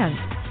Canadiens fans.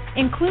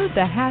 Include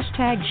the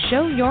hashtag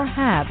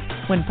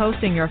 #ShowYourHabs when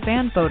posting your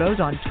fan photos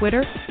on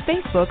Twitter,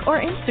 Facebook, or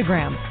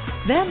Instagram.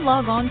 Then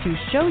log on to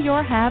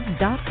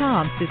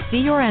showyourhabs.com to see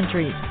your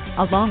entries,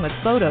 along with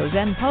photos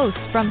and posts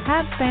from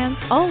Habs fans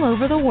all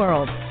over the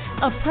world.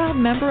 A proud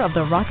member of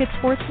the Rocket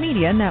Sports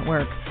Media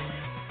Network.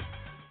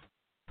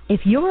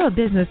 If you're a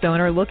business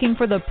owner looking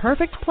for the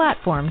perfect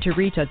platform to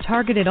reach a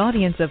targeted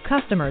audience of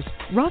customers,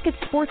 Rocket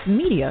Sports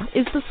Media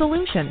is the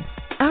solution.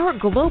 Our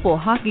global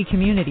hockey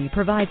community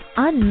provides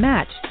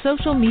unmatched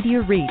social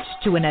media reach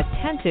to an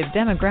attentive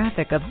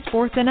demographic of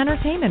sports and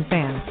entertainment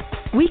fans.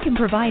 We can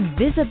provide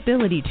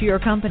visibility to your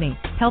company,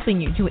 helping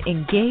you to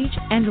engage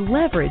and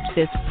leverage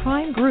this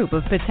prime group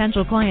of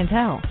potential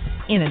clientele.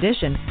 In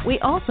addition, we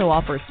also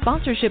offer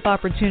sponsorship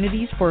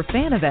opportunities for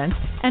fan events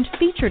and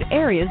featured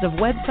areas of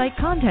website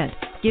content,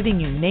 giving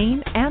you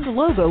name and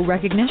logo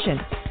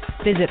recognition.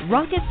 Visit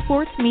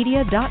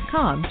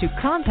rocketsportsmedia.com to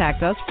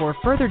contact us for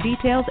further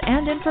details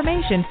and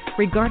information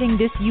regarding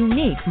this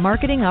unique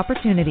marketing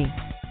opportunity.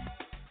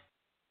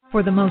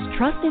 For the most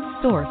trusted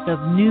source of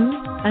news,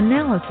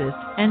 analysis,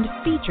 and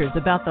features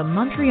about the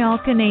Montreal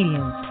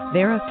Canadiens,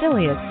 their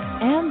affiliates,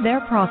 and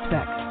their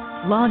prospects,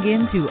 log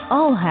in to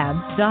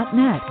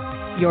allhabs.net,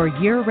 your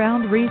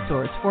year-round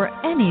resource for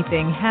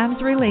anything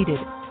Habs related.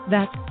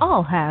 That's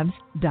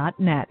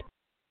allhabs.net.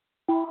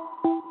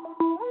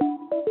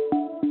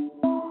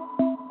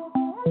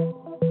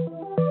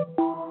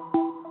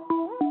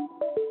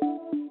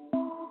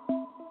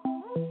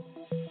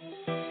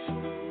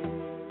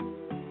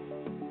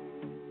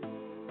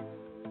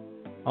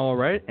 All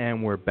right,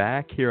 and we're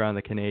back here on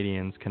the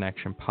Canadiens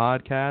Connection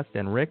podcast.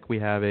 And Rick, we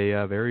have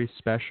a very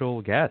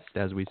special guest,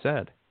 as we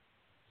said.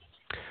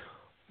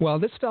 Well,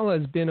 this fellow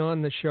has been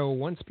on the show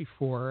once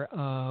before,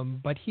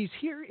 but he's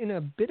here in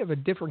a bit of a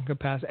different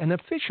capacity, an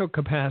official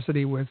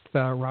capacity with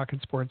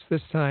Rocket Sports.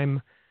 This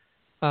time,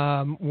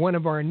 one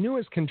of our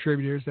newest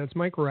contributors, that's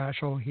Mike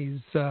Raschel.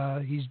 He's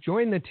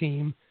joined the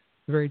team,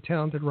 the very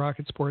talented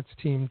Rocket Sports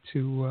team,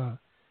 to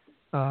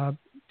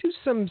do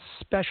some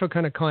special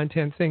kind of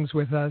content things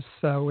with us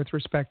with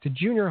respect to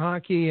junior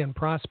hockey and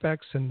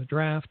prospects and the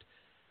draft.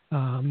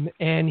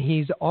 And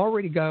he's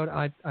already got,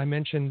 I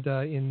mentioned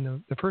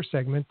in the first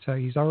segment,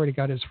 he's already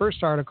got his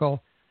first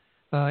article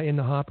in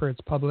the hopper. It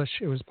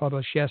was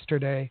published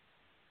yesterday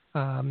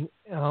on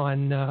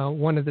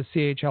one of the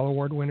CHL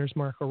award winners,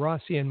 Marco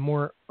Rossi, and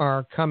more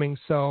are coming.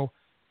 So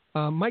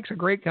Mike's a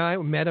great guy.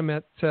 We met him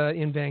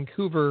in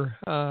Vancouver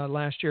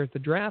last year at the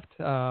draft.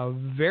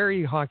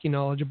 Very hockey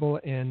knowledgeable,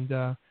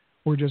 and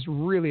we're just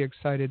really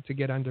excited to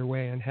get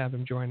underway and have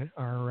him join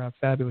our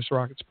fabulous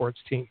Rocket Sports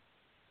team.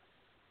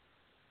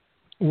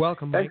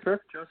 Welcome, Mike. Thanks,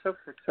 Rick. Joseph.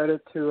 Excited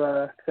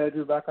to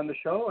be back on the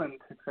show and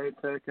excited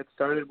to get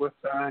started with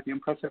the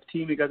impressive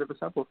team you guys have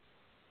assembled.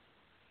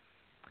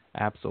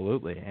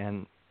 Absolutely.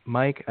 And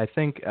Mike, I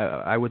think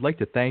I would like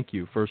to thank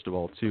you first of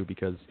all too,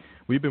 because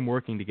we've been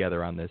working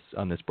together on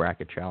this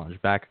bracket challenge.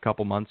 Back a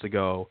couple months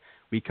ago,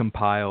 we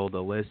compiled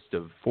a list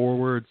of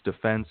forwards,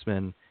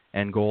 defensemen,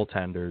 and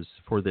goaltenders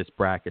for this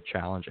bracket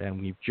challenge, and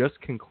we've just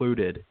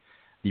concluded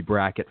the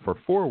bracket for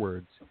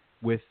forwards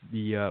with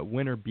the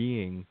winner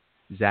being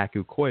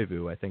Zaku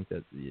Koivu. I think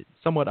that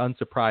somewhat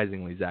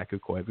unsurprisingly, Zaku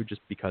Koivu, just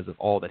because of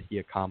all that he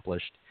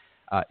accomplished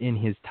in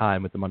his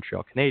time with the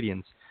Montreal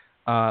Canadiens.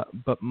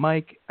 But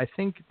Mike, I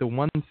think the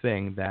one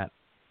thing that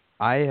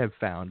I have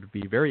found to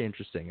be very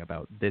interesting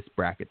about this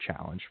bracket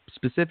challenge,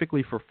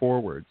 specifically for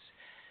forwards,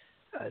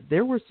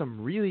 there were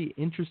some really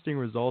interesting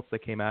results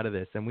that came out of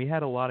this, and we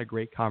had a lot of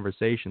great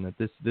conversation that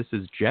this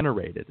is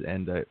generated,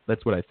 and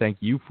that's what I thank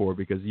you for,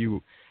 because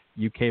you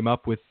you came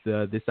up with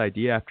this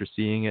idea after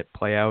seeing it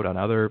play out on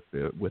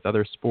with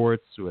other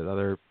sports, with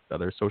other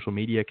social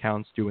media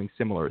accounts doing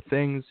similar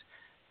things.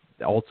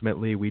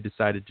 Ultimately, we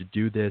decided to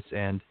do this,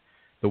 and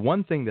the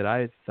one thing that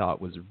I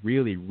thought was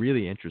really,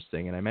 really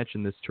interesting, and I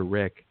mentioned this to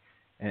Rick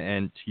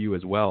and to you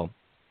as well,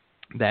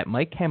 that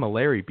Mike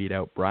Camilleri beat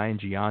out Brian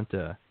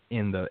Giunta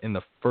in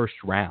the first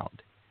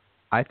round.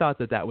 I thought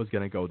that was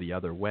going to go the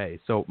other way.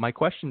 So my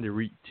question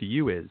to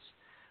you is,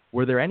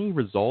 were there any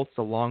results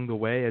along the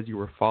way as you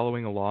were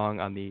following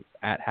along on the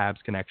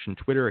 @HabsConnection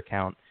Twitter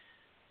account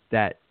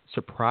that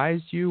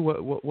surprised you?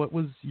 What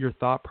was your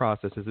thought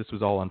process as this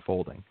was all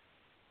unfolding?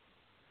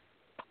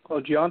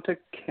 Well, Giunta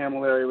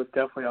Camilleri was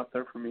definitely up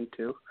there for me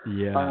too.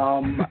 Yeah.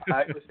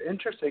 It was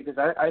interesting because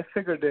I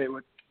figured it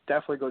would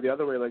definitely go the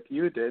other way like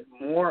you did,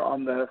 more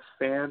on the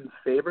fan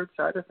favorite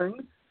side of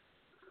things.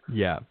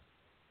 Yeah.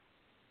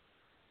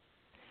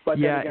 But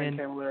yeah, then again,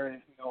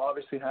 Camilleri,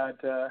 obviously had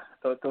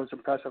those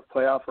impressive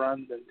playoff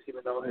runs, and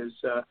even though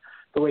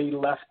the way he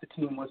left the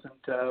team was a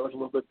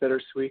little bit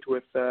bittersweet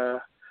with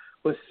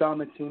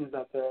some, it seems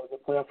that the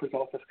playoff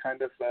results have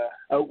kind of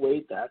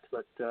outweighed that.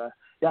 But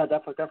yeah,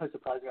 definitely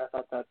surprising. I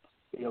thought that'd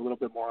be a little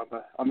bit more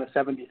on the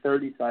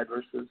 70-30 side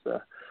versus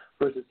the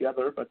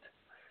other. But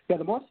yeah,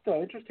 the most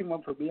interesting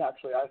one for me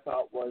actually, I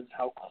thought, was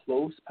how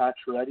close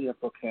Pacioretty and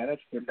Plekanec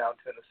came down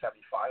to in the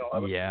semifinal. I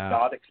was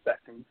not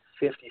expecting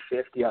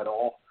 50-50 at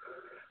all.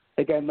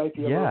 Again, might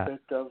be a little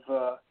bit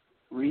of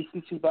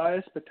recency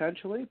bias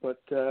potentially,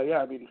 but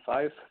yeah, I mean,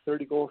 5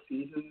 30-goal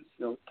seasons,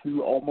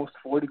 2 almost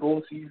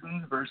 40-goal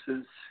seasons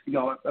versus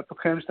a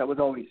Plekanec that was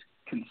always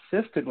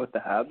consistent with the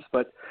Habs,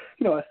 but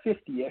a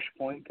 50-ish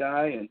point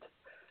guy, and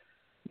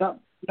not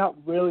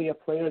really a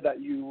player that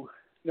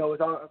it was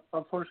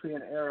unfortunately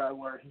an era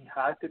where he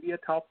had to be a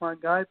top-line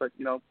guy, but,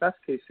 best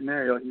case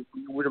scenario, he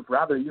would have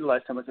rather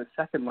utilized him as a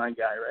second-line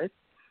guy, right?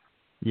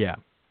 Yeah.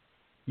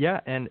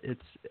 Yeah, and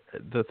it's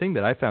the thing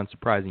that I found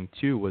surprising,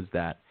 too, was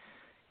that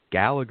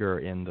Gallagher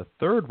in the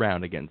third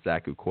round against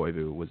Zaku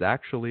Koivu was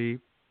actually,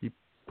 he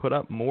put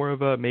up more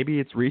of maybe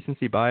it's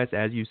recency bias,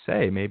 as you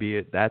say.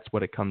 Maybe that's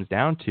what it comes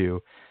down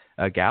to.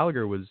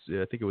 Gallagher was,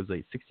 I think it was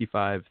a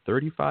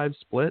 65-35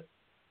 split.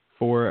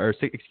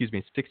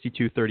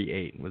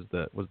 62-38 was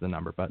the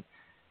number. But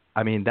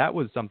I mean, that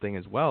was something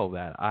as well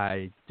that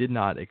I did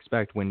not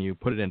expect when you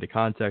put it into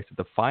context.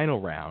 The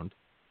final round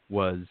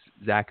was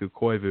Zaku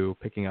Koivu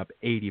picking up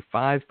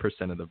 85%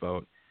 of the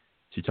vote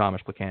to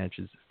Tomas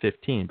Plekanec's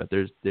 15. But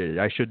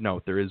I should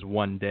note there is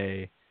 1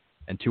 day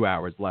and 2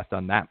 hours left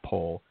on that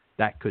poll.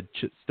 That could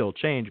still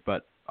change,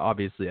 but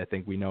obviously I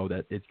think we know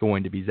that it's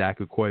going to be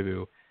Zaku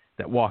Koivu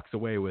that walks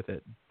away with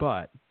it.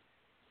 But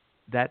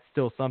that's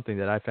still something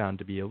that I found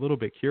to be a little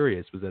bit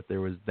curious, was that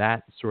there was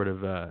that sort of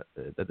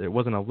that there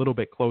wasn't a little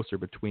bit closer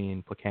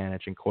between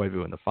Plekanec and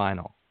Koivu in the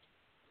final.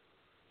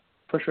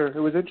 For sure, it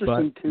was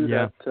interesting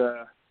that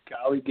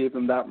Gally gave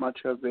him that much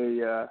of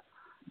a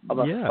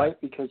fight,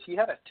 because he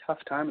had a tough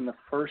time in the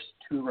first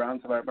 2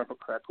 rounds, if I remember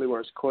correctly,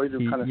 whereas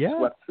Koivu kind of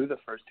swept through the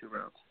first 2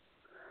 rounds.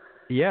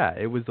 Yeah,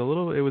 it was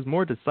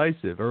more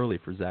decisive early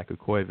for Zaku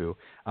Koivu.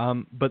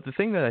 But the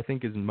thing that I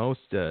think is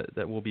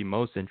that will be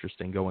most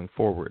interesting going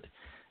forward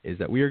is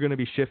that we are going to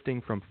be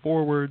shifting from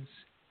forwards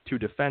to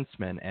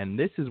defensemen, and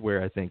this is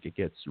where I think it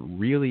gets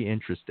really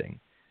interesting,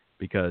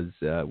 because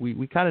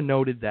we kind of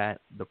noted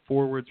that the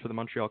forwards for the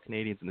Montreal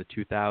Canadiens in the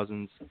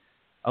 2000s,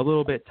 a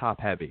little bit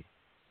top-heavy.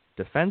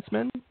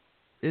 Defensemen,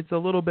 it's a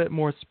little bit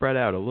more spread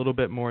out, a little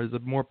bit more,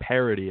 there's more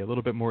parity, a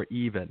little bit more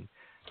even.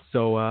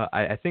 So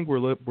I think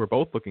we're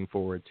both looking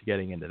forward to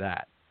getting into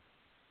that.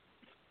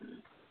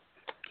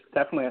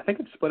 Definitely. I think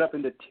it's split up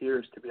into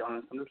tiers, to be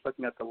honest. I'm just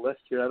looking at the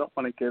list here. I don't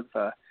want to give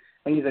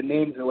any of the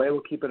names away.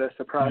 We'll keep it a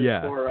surprise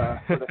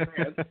for the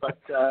fans. But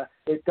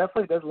it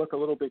definitely does look a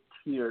little bit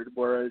tiered,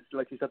 whereas,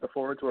 like you said, the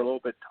forwards were a little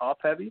bit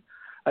top-heavy.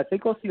 I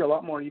think we'll see a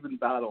lot more even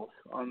battles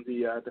on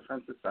the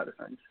defensive side of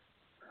things.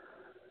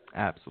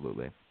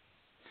 Absolutely.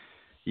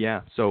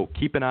 Yeah, so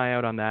keep an eye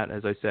out on that.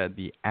 As I said,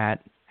 the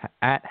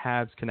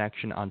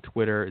 @HabsConnection on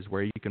Twitter is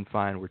where you can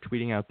find. We're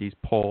tweeting out these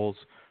polls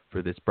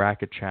for this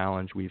bracket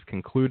challenge. We've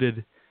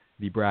concluded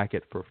the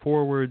bracket for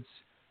forwards.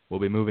 We'll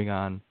be moving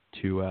on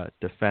to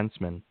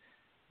defensemen.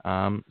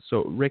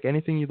 So, Rick,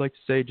 anything you'd like to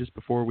say just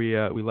before we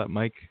let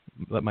Mike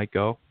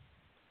go?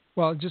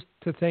 Well, just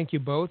to thank you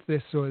both.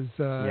 This was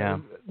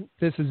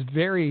this is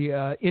very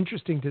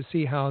interesting to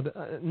see how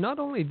not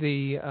only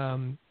the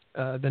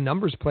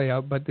numbers play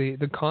out, but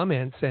the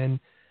comments, and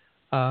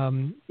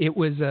it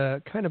was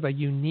a kind of a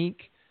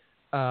unique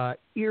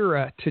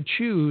era to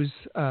choose,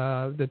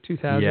 the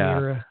 2000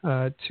 era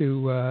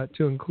to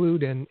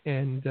include,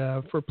 and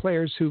for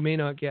players who may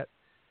not get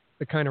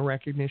the kind of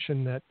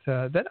recognition that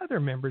other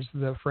members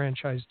of the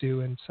franchise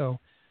do. And so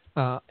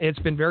it's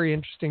been very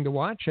interesting to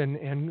watch,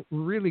 and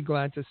really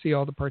glad to see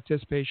all the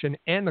participation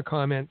and the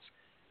comments.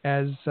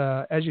 As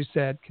you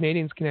said,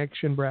 Canadiens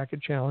Connection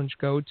Bracket Challenge.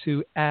 Go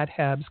to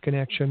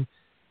 @HabsConnection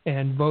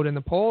and vote in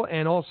the poll,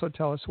 and also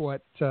tell us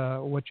what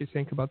you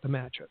think about the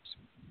matchups.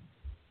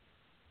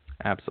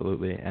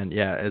 Absolutely. And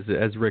yeah,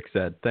 as Rick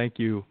said, thank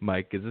you,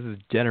 Mike, because this has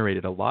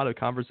generated a lot of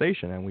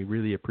conversation, and we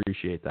really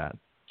appreciate that.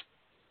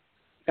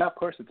 Yeah, of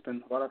course. It's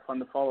been a lot of fun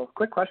to follow.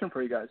 Quick question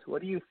for you guys.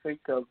 What do you think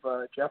of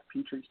Jeff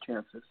Petry's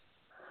chances?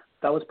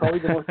 That was probably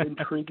the most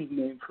intriguing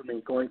name for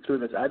me going through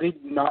this. I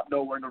did not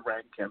know where to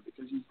rank him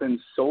because he's been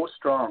so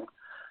strong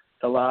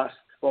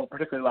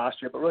particularly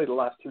last year, but really the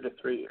last 2 to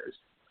 3 years.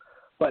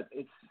 But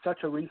it's such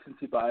a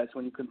recency bias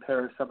when you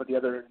compare some of the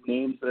other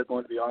names that are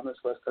going to be on this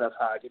list that have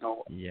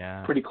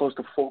had, pretty close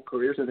to full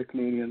careers with the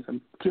Canadians.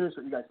 I'm curious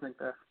what you guys think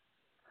there.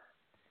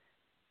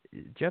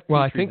 Jeff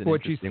well, Petry's I think an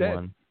what you interesting said.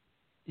 one.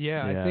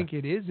 Yeah, I think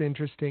it is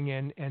interesting,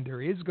 and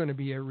there is going to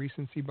be a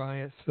recency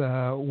bias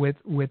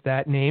with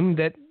that name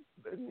that,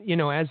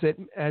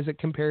 as it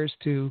compares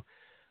to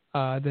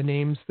the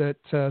names that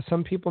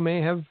some people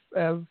may have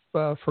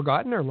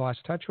forgotten or lost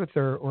touch with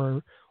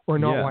or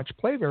not watch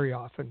play very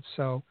often.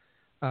 So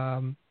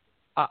I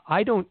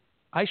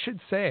should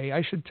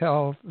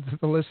tell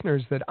the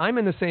listeners that I'm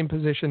in the same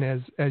position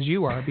as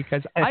you are,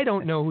 because I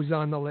don't know who's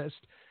on the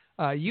list.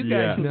 You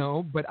guys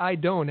know, but I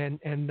don't,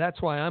 and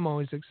that's why I'm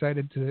always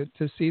excited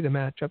to see the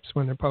matchups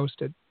when they're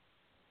posted.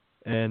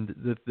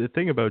 And the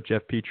thing about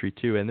Jeff Petry,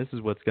 too, and this is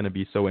what's going to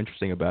be so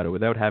interesting about it,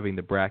 without having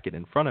the bracket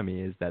in front of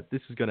me, is that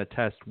this is going to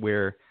test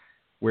where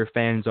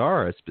fans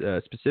are,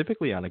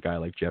 specifically on a guy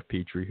like Jeff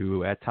Petry,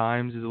 who at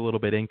times is a little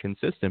bit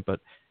inconsistent.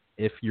 But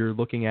if you're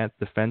looking at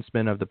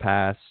defensemen of the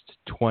past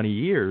 20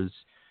 years,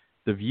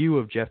 the view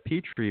of Jeff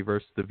Petry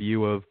versus the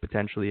view of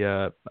potentially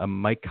a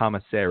Mike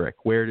Komisarek,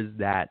 where does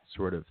that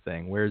sort of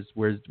thing? Where's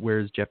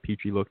Jeff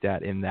Petry looked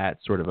at in that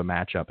sort of a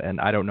matchup?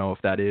 And I don't know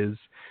if that is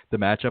the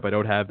matchup. I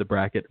don't have the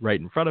bracket right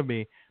in front of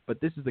me,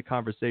 but this is the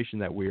conversation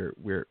that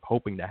we're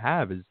hoping to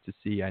have, is to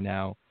see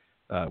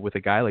with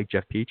a guy like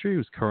Jeff Petry,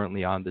 who's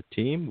currently on the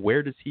team,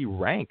 where does he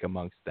rank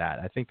amongst that?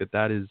 I think that's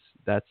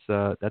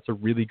a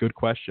really good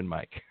question,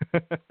 Mike.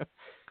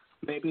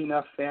 Maybe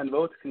enough fan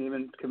votes can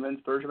even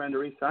convince Bergevin to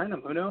re-sign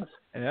him. Who knows?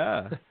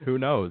 Yeah, who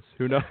knows?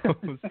 Who knows?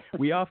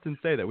 We often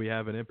say that we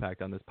have an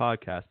impact on this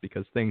podcast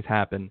because things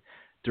happen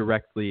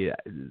directly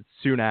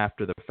soon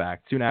after the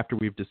fact. Soon after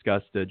we've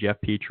discussed Jeff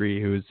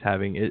Petry, who's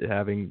having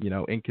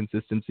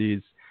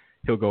inconsistencies,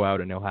 he'll go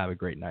out and he'll have a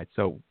great night.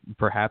 So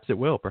perhaps it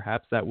will.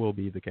 Perhaps that will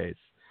be the case.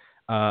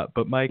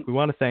 But Mike, we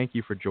want to thank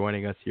you for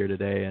joining us here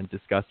today and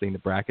discussing the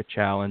bracket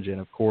challenge.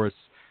 And of course,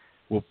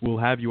 we'll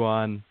have you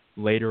on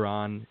later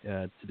on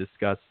to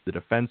discuss the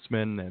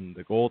defensemen and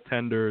the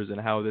goaltenders and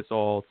how this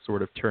all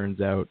sort of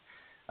turns out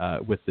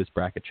with this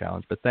bracket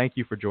challenge. But thank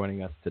you for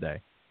joining us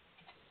today.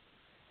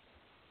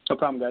 No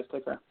problem, guys.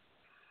 Take care.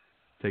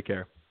 Take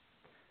care.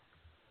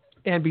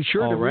 And be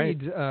sure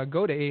read,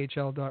 go to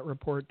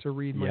AHL.report to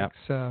read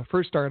Mike's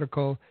first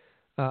article,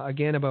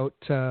 again, about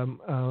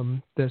the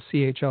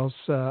CHL's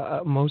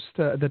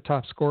the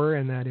top scorer,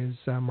 and that is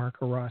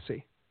Marco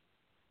Rossi.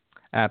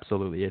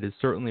 Absolutely. It is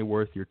certainly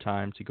worth your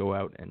time to go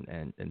out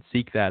and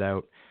seek that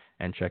out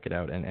and check it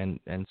out,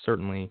 and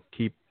certainly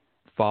keep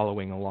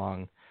following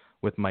along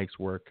with Mike's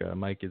work.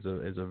 Mike is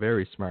a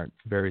very smart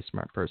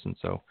person,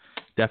 so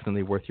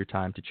definitely worth your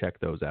time to check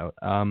those out.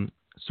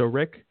 So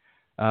Rick,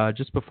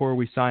 just before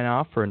we sign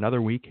off for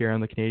another week here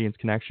on the Canadians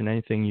Connection,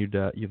 anything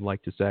you'd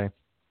like to say?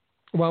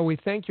 Well, we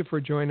thank you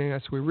for joining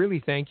us. We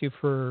really thank you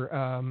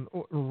for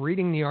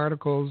reading the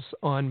articles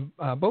on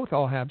both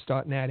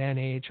allhabs.net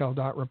and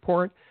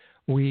AHL.report.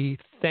 We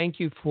thank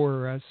you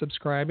for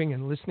subscribing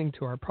and listening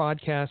to our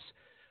podcasts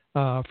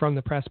from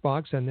the Press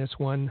Box and this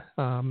one,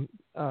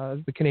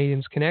 the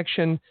Canadians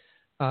Connection.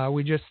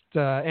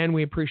 And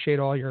we appreciate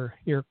all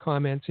your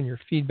comments and your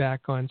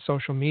feedback on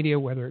social media,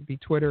 whether it be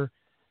Twitter,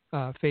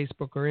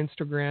 Facebook, or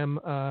Instagram.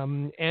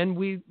 And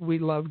we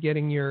love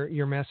getting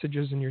your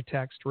messages and your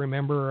text.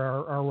 Remember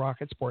our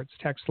Rocket Sports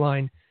text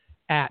line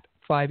at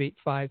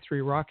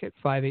 5853-ROCKET,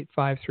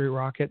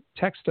 5853-ROCKET.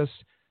 Text us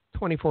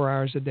 24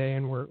 hours a day,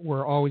 and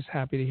we're always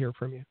happy to hear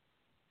from you.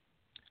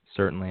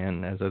 Certainly,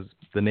 and as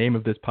the name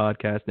of this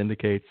podcast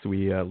indicates,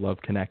 we love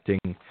connecting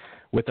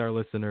with our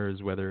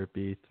listeners, whether it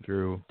be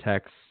through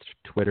text,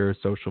 Twitter,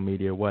 social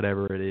media,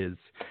 whatever it is.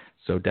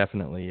 So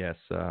definitely, yes,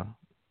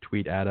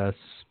 tweet at us,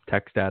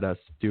 text at us,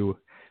 do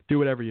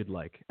whatever you'd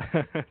like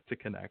to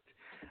connect.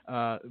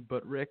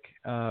 But Rick,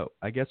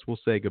 I guess we'll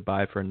say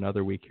goodbye for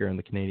another week here on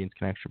the Canadians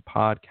Connection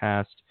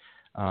podcast.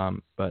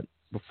 But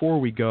before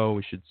we go,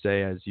 we should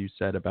say, as you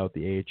said about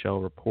the AHL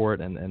report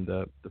and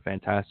the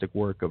fantastic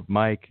work of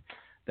Mike,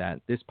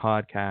 that this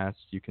podcast,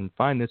 you can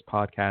find this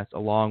podcast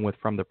along with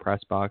From the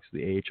Press Box,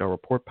 the AHL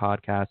Report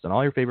podcast, on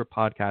all your favorite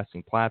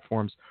podcasting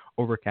platforms,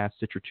 Overcast,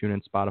 Stitcher,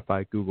 TuneIn,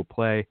 Spotify, Google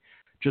Play.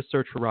 Just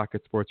search for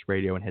Rocket Sports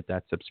Radio and hit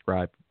that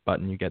subscribe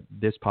button. You get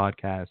this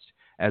podcast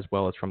as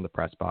well as From the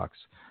Press Box.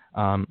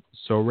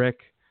 So,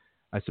 Rick,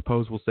 I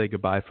suppose we'll say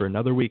goodbye for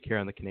another week here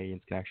on the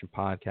Canadians Connection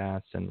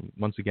podcast. And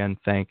once again,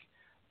 thank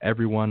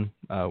everyone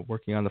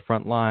working on the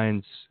front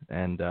lines,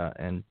 and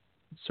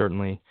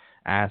certainly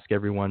ask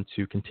everyone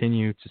to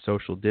continue to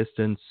social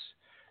distance,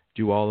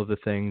 do all of the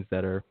things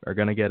that are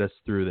going to get us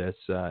through this.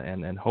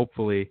 And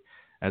hopefully,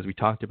 as we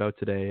talked about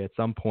today, at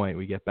some point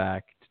we get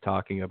back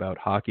talking about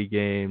hockey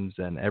games,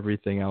 and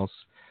everything else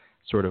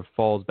sort of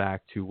falls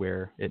back to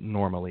where it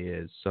normally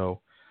is. So,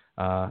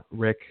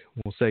 Rick,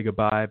 we'll say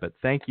goodbye, but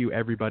thank you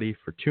everybody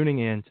for tuning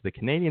in to the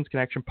Canadiens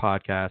Connection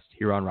podcast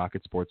here on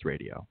Rocket Sports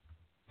Radio.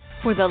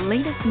 For the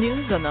latest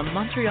news on the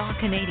Montreal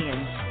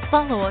Canadiens,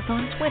 follow us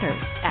on Twitter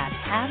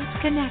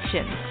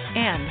 @HabsConnection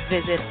and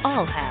visit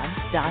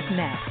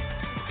allhabs.net.